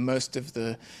 most of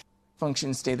the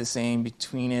functions stay the same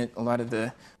between it. A lot of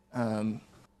the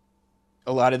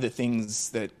things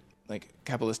that like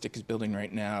Capitalistic is building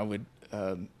right now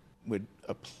would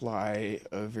apply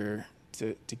over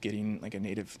to getting like a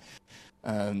native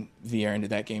VR into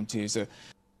that game too. So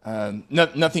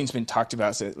nothing's been talked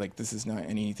about. So like this is not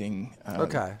anything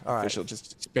Okay, all right. official,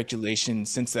 just speculation.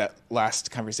 Since that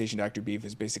last conversation, Dr. Beef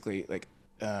was basically like,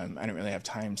 I don't really have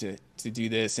time to do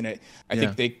this, and I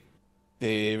think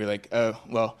they were like, oh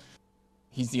well,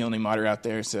 he's the only modder out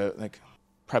there, so like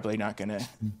probably not gonna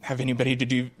have anybody to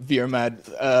do VR mod.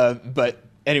 But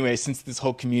anyway, since this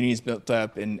whole community is built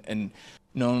up, and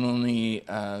not only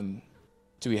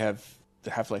do we have the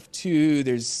Half-Life 2,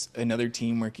 there's another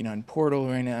team working on Portal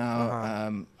right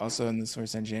now, also in the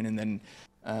Source Engine, and then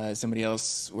somebody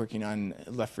else working on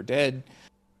Left 4 Dead,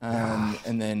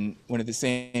 and then one of the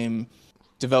same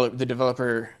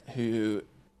developer who,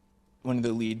 one of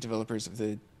the lead developers of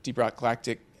the Deep Rock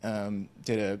Galactic,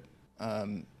 did a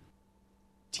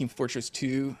Team Fortress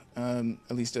 2,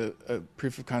 at least a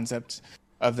proof of concept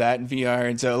of that in VR.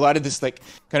 And so a lot of this, like,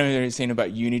 kind of what I was saying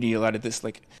about Unity, a lot of this,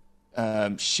 like,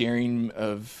 sharing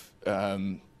of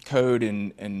code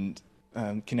and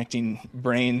connecting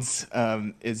brains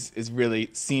is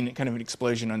really seeing kind of an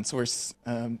explosion on Source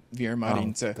VR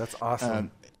modding. So that's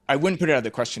awesome. I wouldn't put it out of the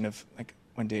question of, like,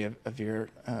 one day a VR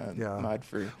mod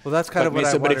for. Well, that's kind of what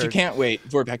I wondered. But if you can't wait,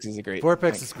 Vorpex is a great.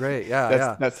 Vorpex is great.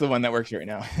 Yeah, that's the one that works right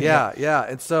now. yeah.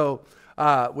 And so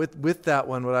with that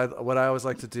one, what I always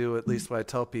like to do, at least what I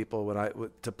tell people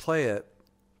to play it,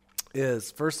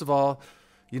 is first of all,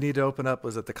 you need to open up,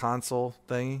 was it the console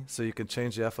thingy, so you can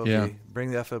change the FOV,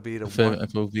 bring the FOV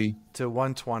to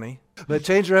 120, but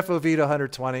change your FOV to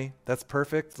 120. That's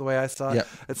perfect the way I saw it. Yeah,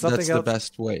 it's something that's else. The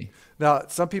best way. Now,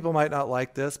 some people might not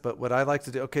like this, but what I like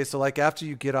to do, okay, so like after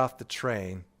you get off the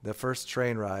train, the first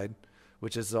train ride,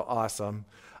 which is so awesome,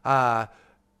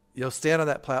 you'll stand on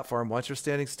that platform. Once you're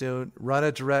standing still, run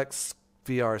a direct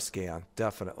VR scan,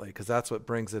 definitely, because that's what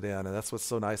brings it in, and that's what's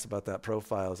so nice about that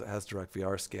profile is it has direct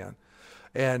VR scan.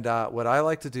 And what I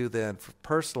like to do then,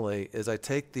 personally, is I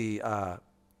take the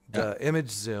image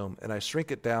zoom and I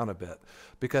shrink it down a bit,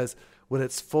 because when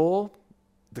it's full,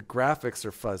 the graphics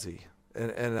are fuzzy,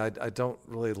 and I don't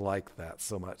really like that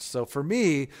so much. So for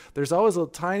me, there's always a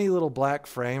tiny little black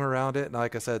frame around it, and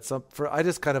like I said, I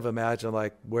just kind of imagine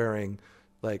like wearing,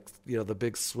 like, you know, the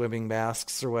big swimming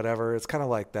masks or whatever. It's kind of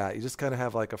like that. You just kind of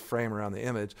have like a frame around the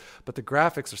image, but the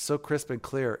graphics are so crisp and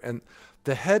clear, and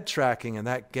the head tracking in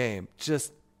that game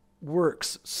just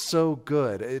works so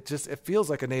good. It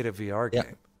feels like a native VR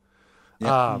game.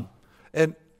 Yeah.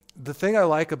 And the thing I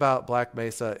like about Black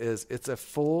Mesa is it's a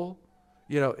full,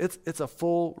 it's a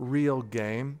full real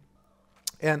game.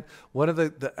 And one of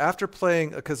the after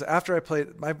I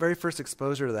played, my very first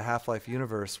exposure to the Half-Life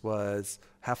universe was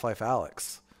Half-Life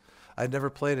Alyx. I'd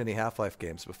never played any Half-Life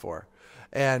games before.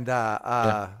 And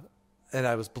and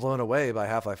I was blown away by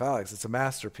Half-Life Alyx. It's a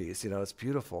masterpiece, it's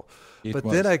beautiful.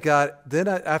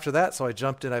 After that, so I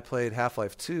jumped in, I played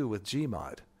Half-Life 2 with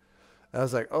Gmod. I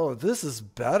was like, oh, this is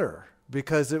better,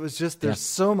 because it was just, there's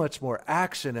so much more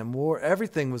action and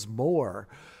everything was more.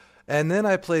 And then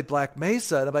I played Black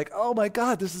Mesa, and I'm like, oh my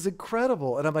God, this is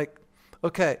incredible. And I'm like,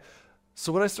 okay.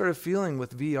 So what I started feeling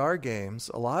with VR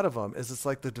games, a lot of them, is it's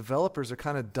like the developers are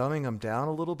kind of dumbing them down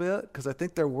a little bit, because I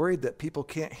think they're worried that people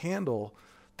can't handle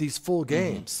these full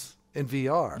games in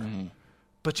VR,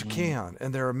 but you can,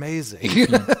 and they're amazing.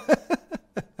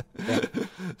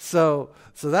 So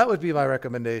that would be my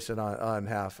recommendation on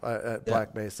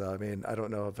Black Mesa. I mean, I don't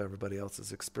know if everybody else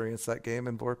has experienced that game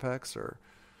in Vorpex or.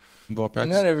 Vorpex.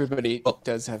 Not everybody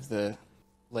does have the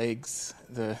legs,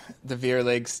 the VR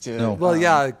legs to. No. Well,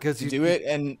 because you do it,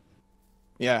 and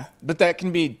but that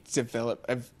can be developed.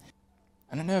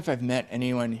 I don't know if I've met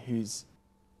anyone who's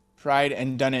tried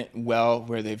and done it well,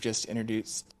 where they've just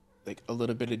introduced like a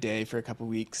little bit a day for a couple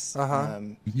weeks,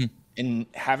 and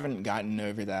haven't gotten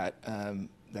over that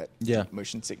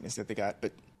motion sickness that they got.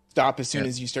 But stop as soon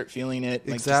as you start feeling it.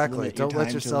 Like, exactly. Don't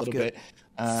let yourself get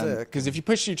sick. Because if you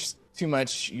push too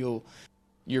much,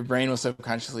 your brain will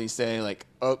subconsciously say like,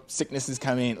 "Oh, sickness is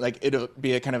coming." Like it'll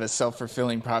be a kind of a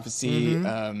self-fulfilling prophecy,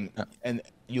 and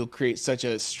you'll create such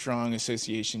a strong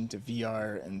association to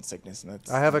VR and sickness. And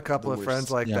I have a couple of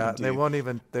friends like that. And they won't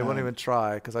even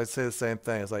try, because I say the same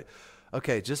thing. It's like,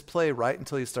 okay, just play right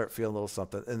until you start feeling a little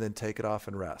something, and then take it off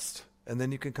and rest, and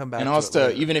then you can come back. And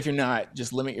also, even if you're not,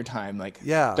 just limit your time. Like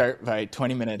start by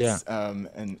 20 minutes,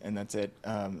 and that's it.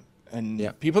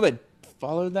 And people that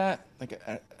follow that, like,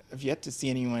 I've yet to see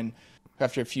anyone who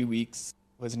after a few weeks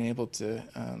wasn't able to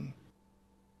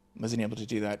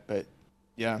do that. But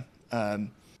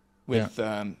with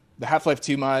the Half-Life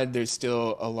 2 mod, there's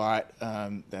still a lot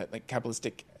that like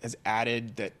Capitalistic has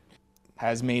added that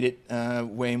has made it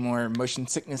way more motion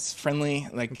sickness friendly.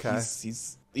 Like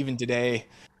he's even today,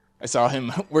 I saw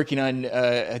him working on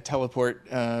a teleport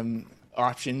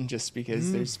option just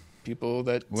because there's people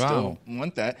that still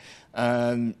want that.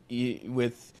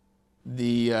 With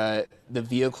the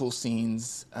vehicle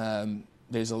scenes,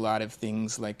 there's a lot of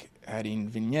things like adding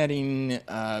vignetting,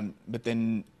 but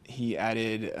then he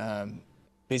added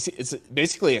it's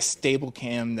basically a stable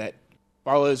cam that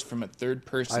follows from a third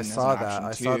person. I saw that.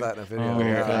 I saw that in a video.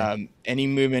 Where any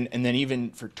movement, and then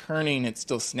even for turning, it's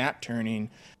still snap turning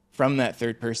from that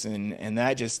third person, and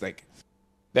that just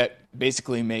that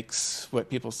basically makes what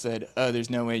people said, oh,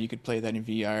 there's no way you could play that in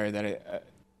VR. That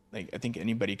I think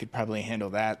anybody could probably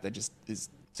handle that. That just is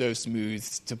so smooth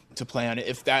to play on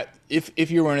it.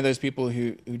 If you're one of those people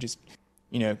who just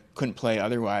couldn't play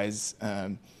otherwise,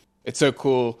 it's so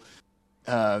cool.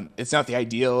 It's not the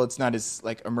ideal. It's not as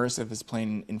immersive as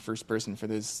playing in first person for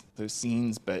those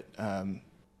scenes, but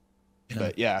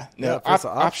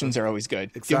options are always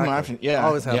good. Exactly. Give them options. Yeah,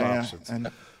 always have options.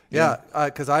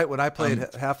 Because when I played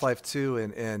Half-Life 2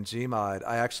 in Gmod,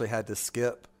 I actually had to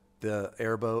skip the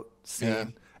airboat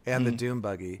scene and the Doom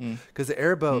buggy because the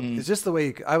airboat is just the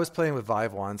way I was playing with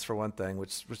Vive wands for one thing,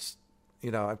 which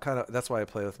I'm that's why I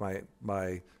play with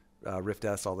my Rift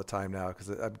S all the time now, because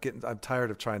I'm tired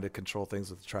of trying to control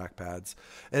things with the trackpads,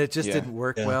 and it just didn't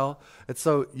work well. And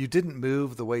so you didn't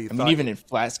move the way you thought. I mean, even in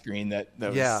flat screen, that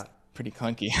was pretty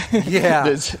clunky.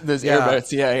 those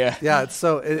airboats. Yeah.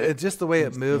 So it just the way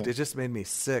it moved, it just made me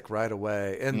sick right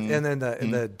away. And then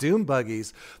in the Doom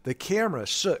buggies, the camera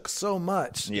shook so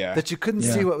much that you couldn't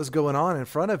see what was going on in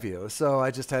front of you. So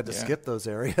I just had to skip those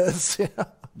areas.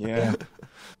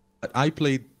 But I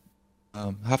played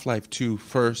Half-Life 2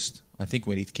 first, I think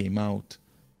when it came out,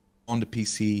 on the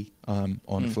PC, on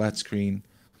a flat screen,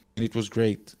 and it was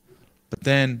great. But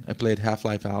then I played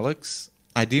Half-Life Alyx.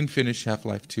 I didn't finish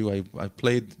Half-Life 2. I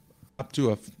played up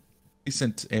to a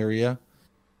decent area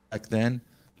back then,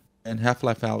 and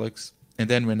Half-Life Alyx. And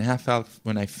then when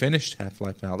I finished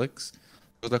Half-Life Alyx,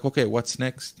 I was like, okay, what's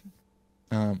next?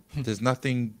 There's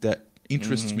nothing that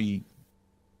interests me.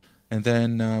 And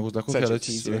then I was like, okay, let's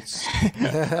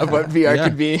of what VR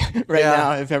could be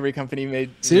now if every company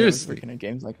made seriously freaking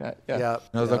games like that. And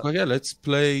I was like, okay, let's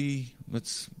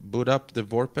boot up the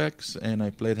Vortex, and I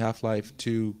played Half-Life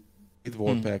 2 with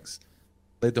Vortex,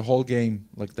 played the whole game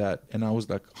like that, and I was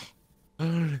like,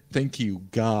 oh, thank you,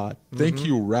 God, thank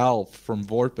you, Ralph from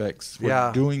Vortex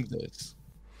for doing this.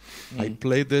 I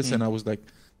played this, and I was like,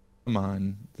 come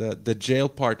on, the jail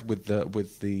part with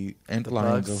the ant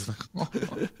lions.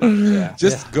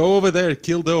 Just go over there,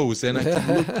 kill those, and I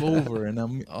can look over,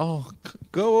 and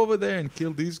go over there and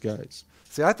kill these guys.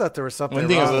 See, I thought there was something. One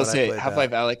thing wrong I will when say, played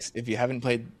Half-Life Alyx, if you haven't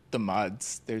played the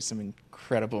mods, there's some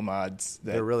incredible mods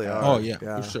that there really are.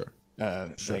 For sure.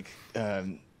 Like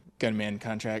Gunman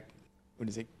Contract. What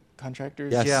is it?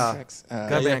 Contractors? Yes. Contracts?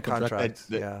 Gunman Contracts.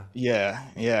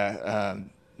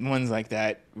 Ones like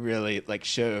that really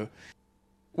show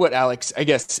what Alyx, I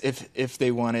guess, if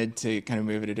they wanted to kind of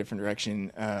move it a different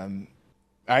direction.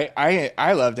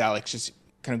 I loved Alyx, just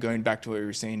kind of going back to what we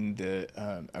were saying, the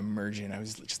immersion. I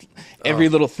was just every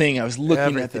little thing. I was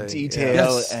looking at the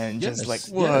detail and just this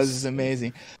is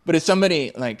amazing. But if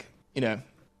somebody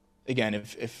again,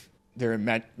 if their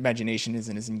imagination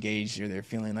isn't as engaged, or they're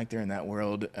feeling like they're in that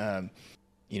world,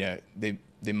 they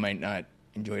might not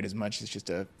enjoy it as much as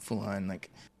just a full-on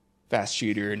fast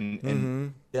shooter.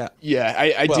 And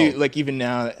I do even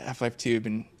now, Half-Life 2, I've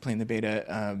been playing the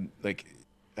beta.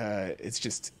 It's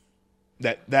just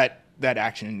that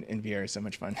action in VR is so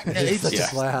much fun. It's such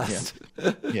a blast.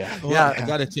 I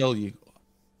gotta tell you,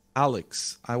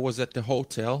 Alyx. I was at the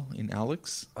hotel in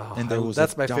Alyx, and there was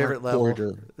that's my favorite level.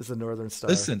 Corridor. Is the Northern Star.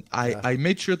 Listen, I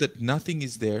made sure that nothing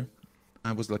is there.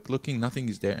 I was looking, nothing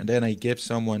is there, and then I gave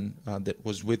someone that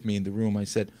was with me in the room. I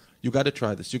said, "You got to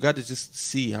try this. You got to just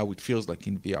see how it feels like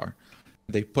in VR."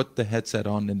 They put the headset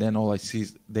on, and then all I see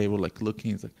is they were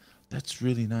looking. It's that's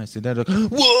really nice. And then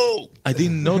whoa! I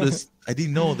didn't notice. I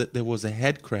didn't know that there was a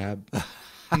head crab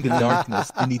in the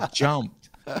darkness, and he jumped.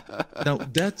 Now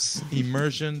that's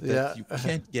immersion that you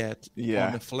can't get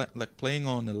on playing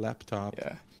on a laptop.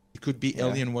 Yeah. It could be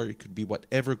Alienware. It could be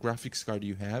whatever graphics card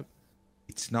you have.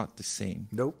 It's not the same.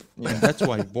 Nope. And that's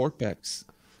why Vortex,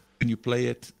 when you play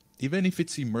it, even if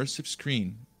it's immersive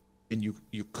screen, and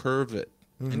you curve it,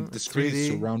 and the screen 3D. Is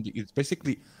surrounding you, it's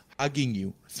basically hugging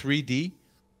you. 3D.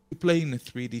 You play in a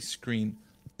 3D screen.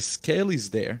 The scale is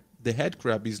there. The head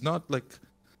crab is not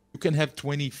you can have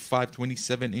 25,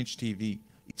 27-inch TV.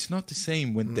 It's not the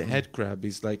same when the head crab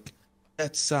is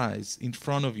that size in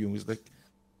front of you.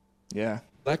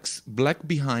 It's black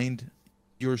behind,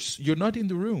 you're not in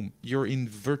the room. You're in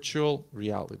virtual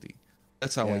reality.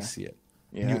 That's how I see it.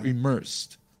 Yeah. You're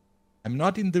immersed. I'm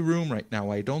not in the room right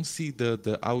now. I don't see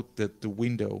the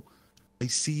window. I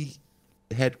see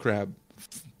the head crab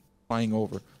flying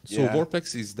over. So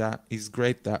Vortex is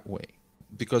great that way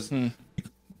because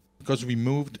we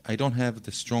moved. I don't have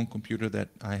the strong computer that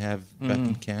I have back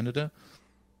in Canada.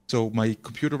 So my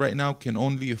computer right now can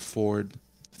only afford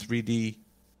 3D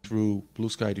through Blue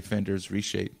Sky Defender's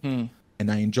Reshade. And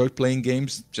I enjoy playing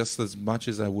games just as much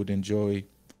as I would enjoy.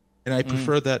 And I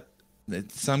prefer that.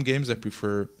 Some games I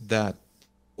prefer that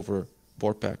over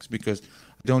Vortex because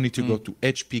I don't need to go to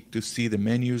Edge Peak to see the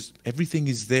menus. Everything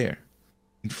is there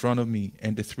in front of me.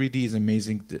 And the 3D is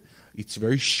amazing. It's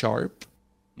very sharp.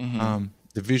 The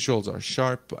visuals are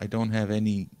sharp. I don't have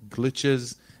any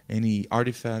glitches, any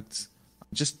artifacts.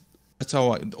 That's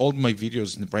how all my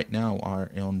videos right now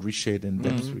are on Reshade and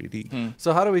Depth 3D.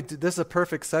 So how do we do this? Is a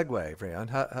perfect segue, Brian.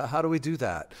 How do we do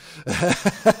that?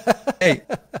 Hey,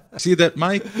 see that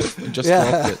mic? Just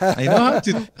dropped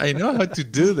it. I know how to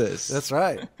do this. That's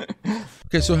right.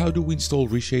 Okay, so how do we install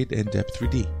Reshade and Depth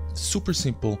 3D? Super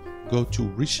simple. Go to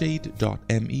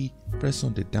reshade.me, press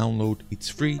on the download. It's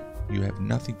free. You have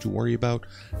nothing to worry about.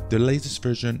 The latest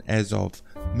version as of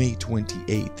May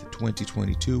 28th,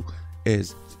 2022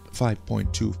 is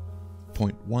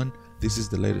 5.2.1. This is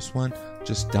the latest one.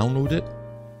 Just download it,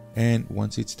 and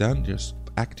once it's done, just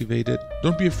activate it.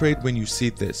 Don't be afraid when you see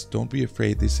this. Don't be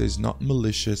afraid. This is not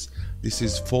malicious. This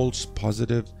is false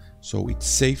positive, so it's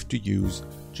safe to use.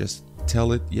 Just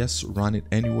tell it yes, run it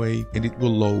anyway, and it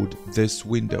will load this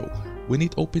window. When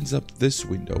it opens up this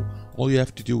window, all you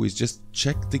have to do is just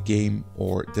check the game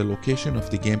or the location of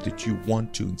the game that you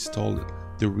want to install it,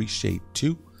 the Reshade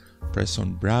 2. Press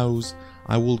on browse.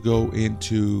 I will go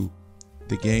into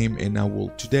the game, and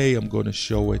today I'm going to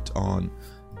show it on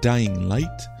Dying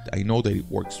Light. I know that it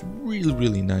works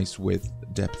really nice with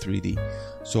Depth 3D.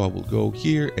 So I will go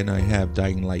here, and I have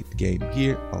Dying Light game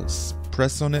here. I'll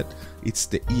press on it. It's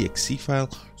the exe file.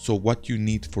 So what you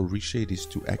need for Reshade is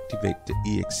to activate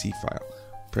the exe file.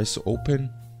 Press open,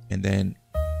 and then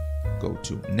go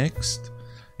to next,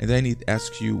 and then it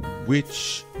asks you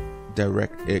which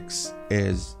DirectX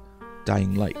is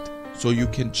Dying Light. So you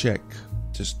can check,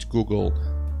 just Google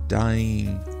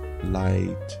Dying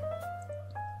Light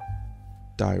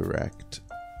DirectX,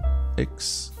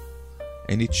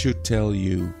 and it should tell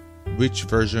you which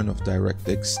version of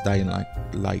DirectX Dying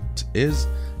Light is,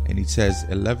 and it says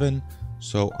 11.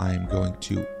 So I'm going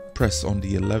to press on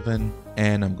the 11,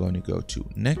 and I'm going to go to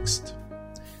next,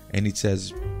 and it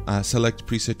says select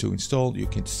preset to install. You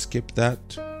can skip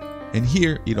that. And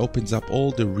here it opens up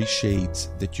all the reshades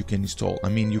that you can install. I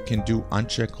mean, you can do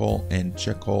uncheck all and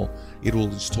check all. It will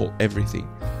install everything.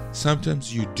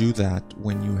 Sometimes you do that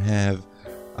when you have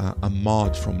a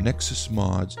mod from Nexus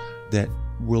Mods that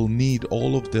will need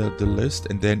all of the list,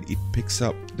 and then it picks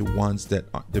up the ones that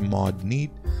the mod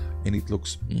need, and it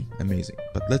looks amazing.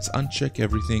 But let's uncheck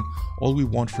everything. All we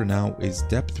want for now is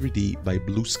Depth 3D by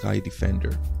Blue Sky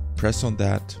Defender. Press on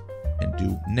that and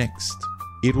do next.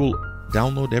 It will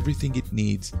download everything it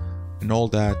needs and all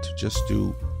that. Just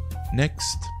do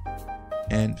next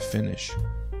and finish,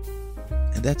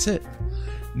 and that's it.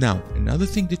 Now, another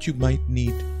thing that you might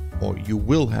need, or you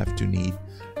will have to need,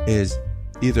 is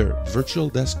either virtual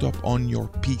desktop on your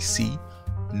PC,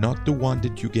 not the one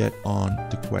that you get on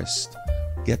the Quest.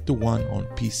 Get the one on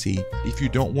PC. If you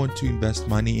don't want to invest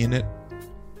money in it,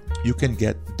 you can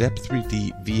get Depth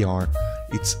 3D VR.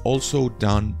 It's also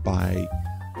done by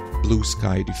Blue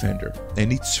Sky Defender,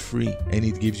 and it's free, and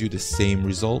it gives you the same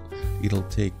result. It'll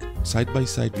take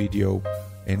side-by-side video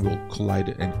and will collide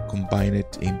it and combine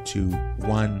it into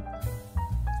one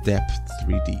Depth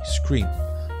 3D screen.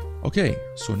 Okay,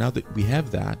 so now that we have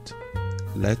that,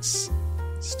 let's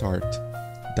start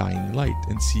Dying Light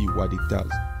and see what it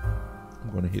does.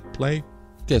 I'm going to hit play.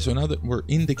 Okay, so now that we're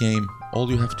in the game, all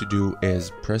you have to do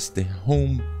is press the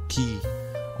home key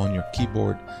on your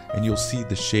keyboard, and you'll see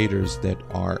the shaders that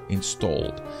are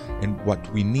installed. And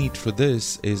what we need for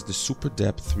this is the Super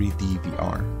Depth 3D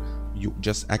VR. You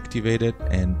just activate it,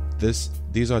 and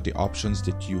these are the options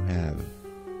that you have.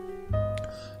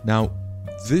 Now,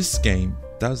 this game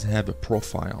does have a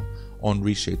profile on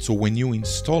Reshade, so when you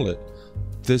install it,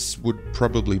 this would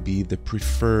probably be the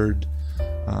preferred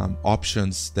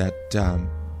options that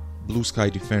Blue Sky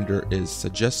Defender is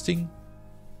suggesting.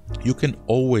 You can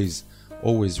always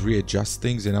readjust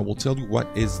things, and I will tell you what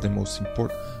is the most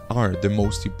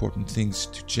important things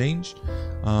to change.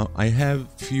 I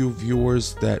have few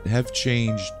viewers that have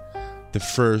changed the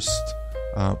first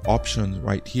option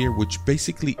right here, which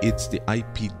basically it's the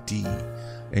IPD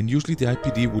And usually the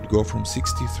IPD would go from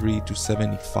 63 to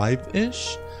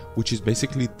 75-ish, which is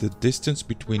basically the distance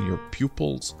between your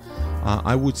pupils.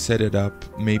 I would set it up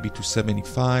maybe to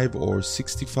 75 or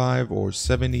 65 or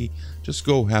 70. Just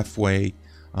go halfway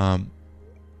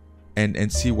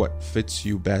and see what fits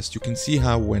you best. You can see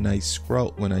how when I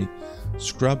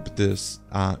scrub this,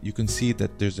 you can see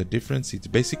that there's a difference.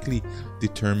 It basically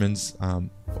determines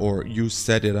or you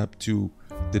set it up to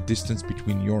the distance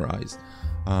between your eyes.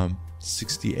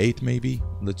 68 maybe.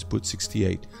 Let's put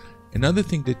 68. Another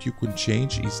thing that you can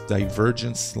change is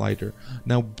divergence slider.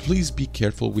 Now please be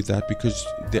careful with that because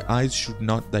the eyes should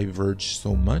not diverge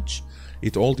so much.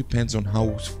 It all depends on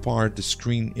how far the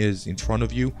screen is in front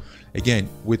of you. Again,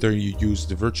 whether you use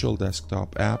the virtual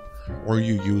desktop app or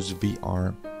you use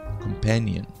VR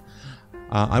Companion.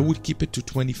 I would keep it to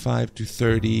 25 to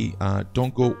 30.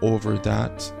 Don't go over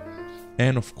that.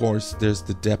 And of course, there's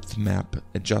the depth map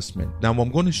adjustment. Now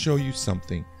I'm going to show you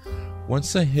something.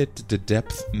 Once I hit the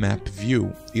depth map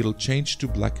view, it'll change to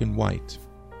black and white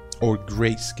or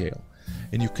grayscale.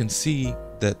 And you can see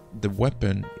that the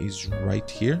weapon is right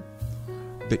here.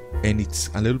 And it's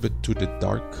a little bit to the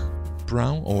dark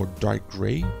brown or dark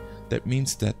gray. That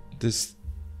means that this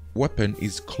weapon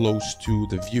is close to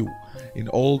the view. It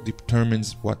all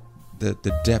determines what the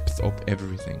depth of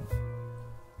everything.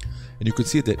 And you can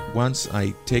see that once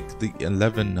I take the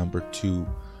 11 number to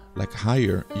like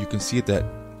higher, you can see that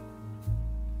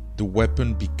the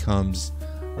weapon becomes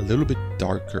a little bit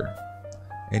darker.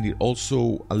 And it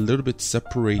also a little bit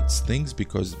separates things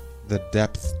because the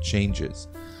depth changes.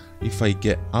 If I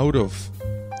get out of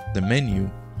the menu,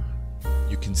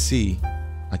 you can see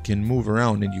I can move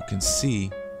around and you can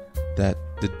see that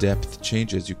the depth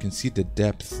changes. You can see the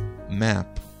depth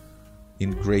map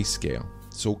in grayscale.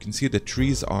 So you can see the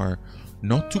trees are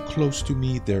not too close to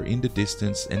me, they're in the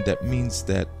distance, and that means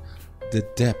that the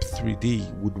depth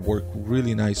 3D would work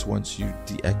really nice once you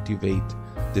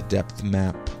deactivate the depth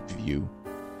map view,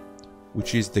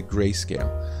 which is the grayscale.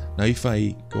 Now if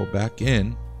I go back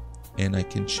in and I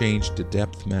can change the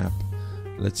depth map,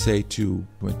 let's say to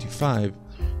 25,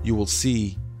 you will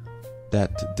see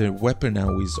that the weapon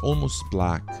now is almost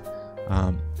black,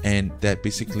 and that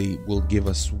basically will give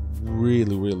us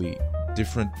really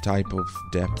different type of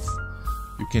depth.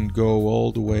 You can go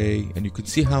all the way and you can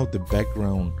see how the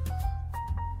background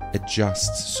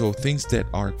adjusts. So things that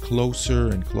are closer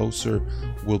and closer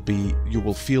you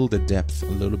will feel the depth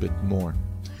a little bit more.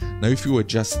 Now if you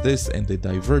adjust this and the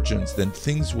divergence, then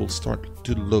things will start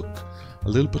to look a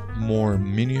little bit more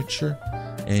miniature,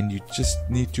 and you just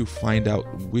need to find out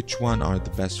which one are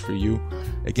the best for you.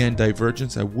 Again,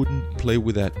 divergence, I wouldn't play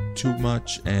with that too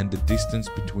much, and the distance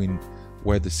between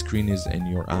where the screen is and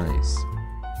your eyes.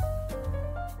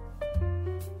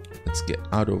 Let's get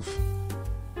out of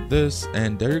this,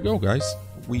 and there you go, guys.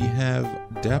 We have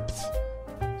depth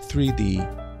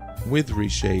 3D with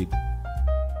reshade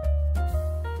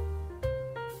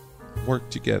work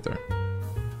together.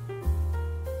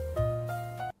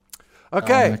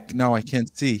 Okay. Now I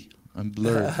can't see. I'm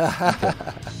blurred. Okay.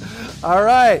 All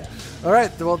right.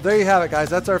 Well, there you have it, guys.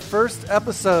 That's our first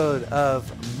episode of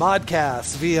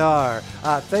Modcast VR.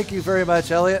 Thank you very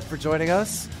much, Elliott, for joining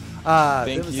us.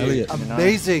 Thank you, Elliott.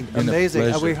 Amazing.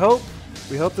 pleasure.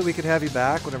 We hope that we can have you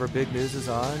back whenever big news is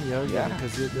on.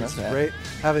 Because it's great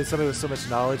having somebody with so much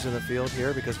knowledge in the field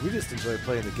here, because we just enjoy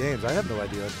playing the games. I have no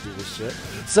idea how to do this shit.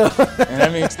 So and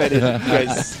I'm excited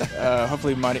because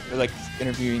hopefully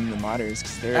interviewing the modders,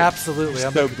 because they're absolutely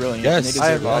so brilliant. Yes. And they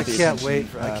deserve all I the can't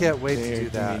attention. wait. I can't wait to do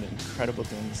that. Doing incredible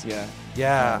things.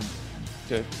 Yeah.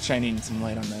 Shining some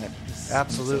light on that.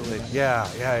 Absolutely.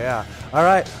 Yeah. All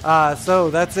right. So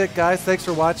that's it, guys. Thanks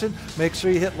for watching. Make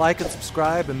sure you hit like and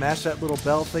subscribe and mash that little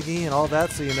bell thingy and all that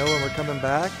so you know when we're coming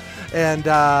back. And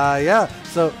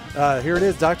so here it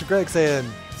is, Dr. Greg saying,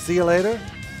 see you later.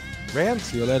 Rand?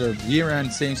 See you later.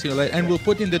 Rand saying see you later. And we'll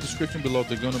put in the description below,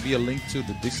 there's going to be a link to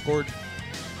the Discord,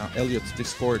 Elliott's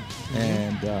Discord.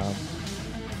 And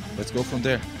let's go from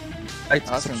there. Like,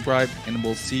 awesome. Subscribe, and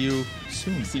we'll see you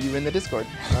soon. See you in the Discord.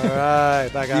 All right.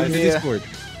 Bye, guys. See you in the Discord.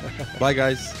 Bye,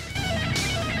 guys.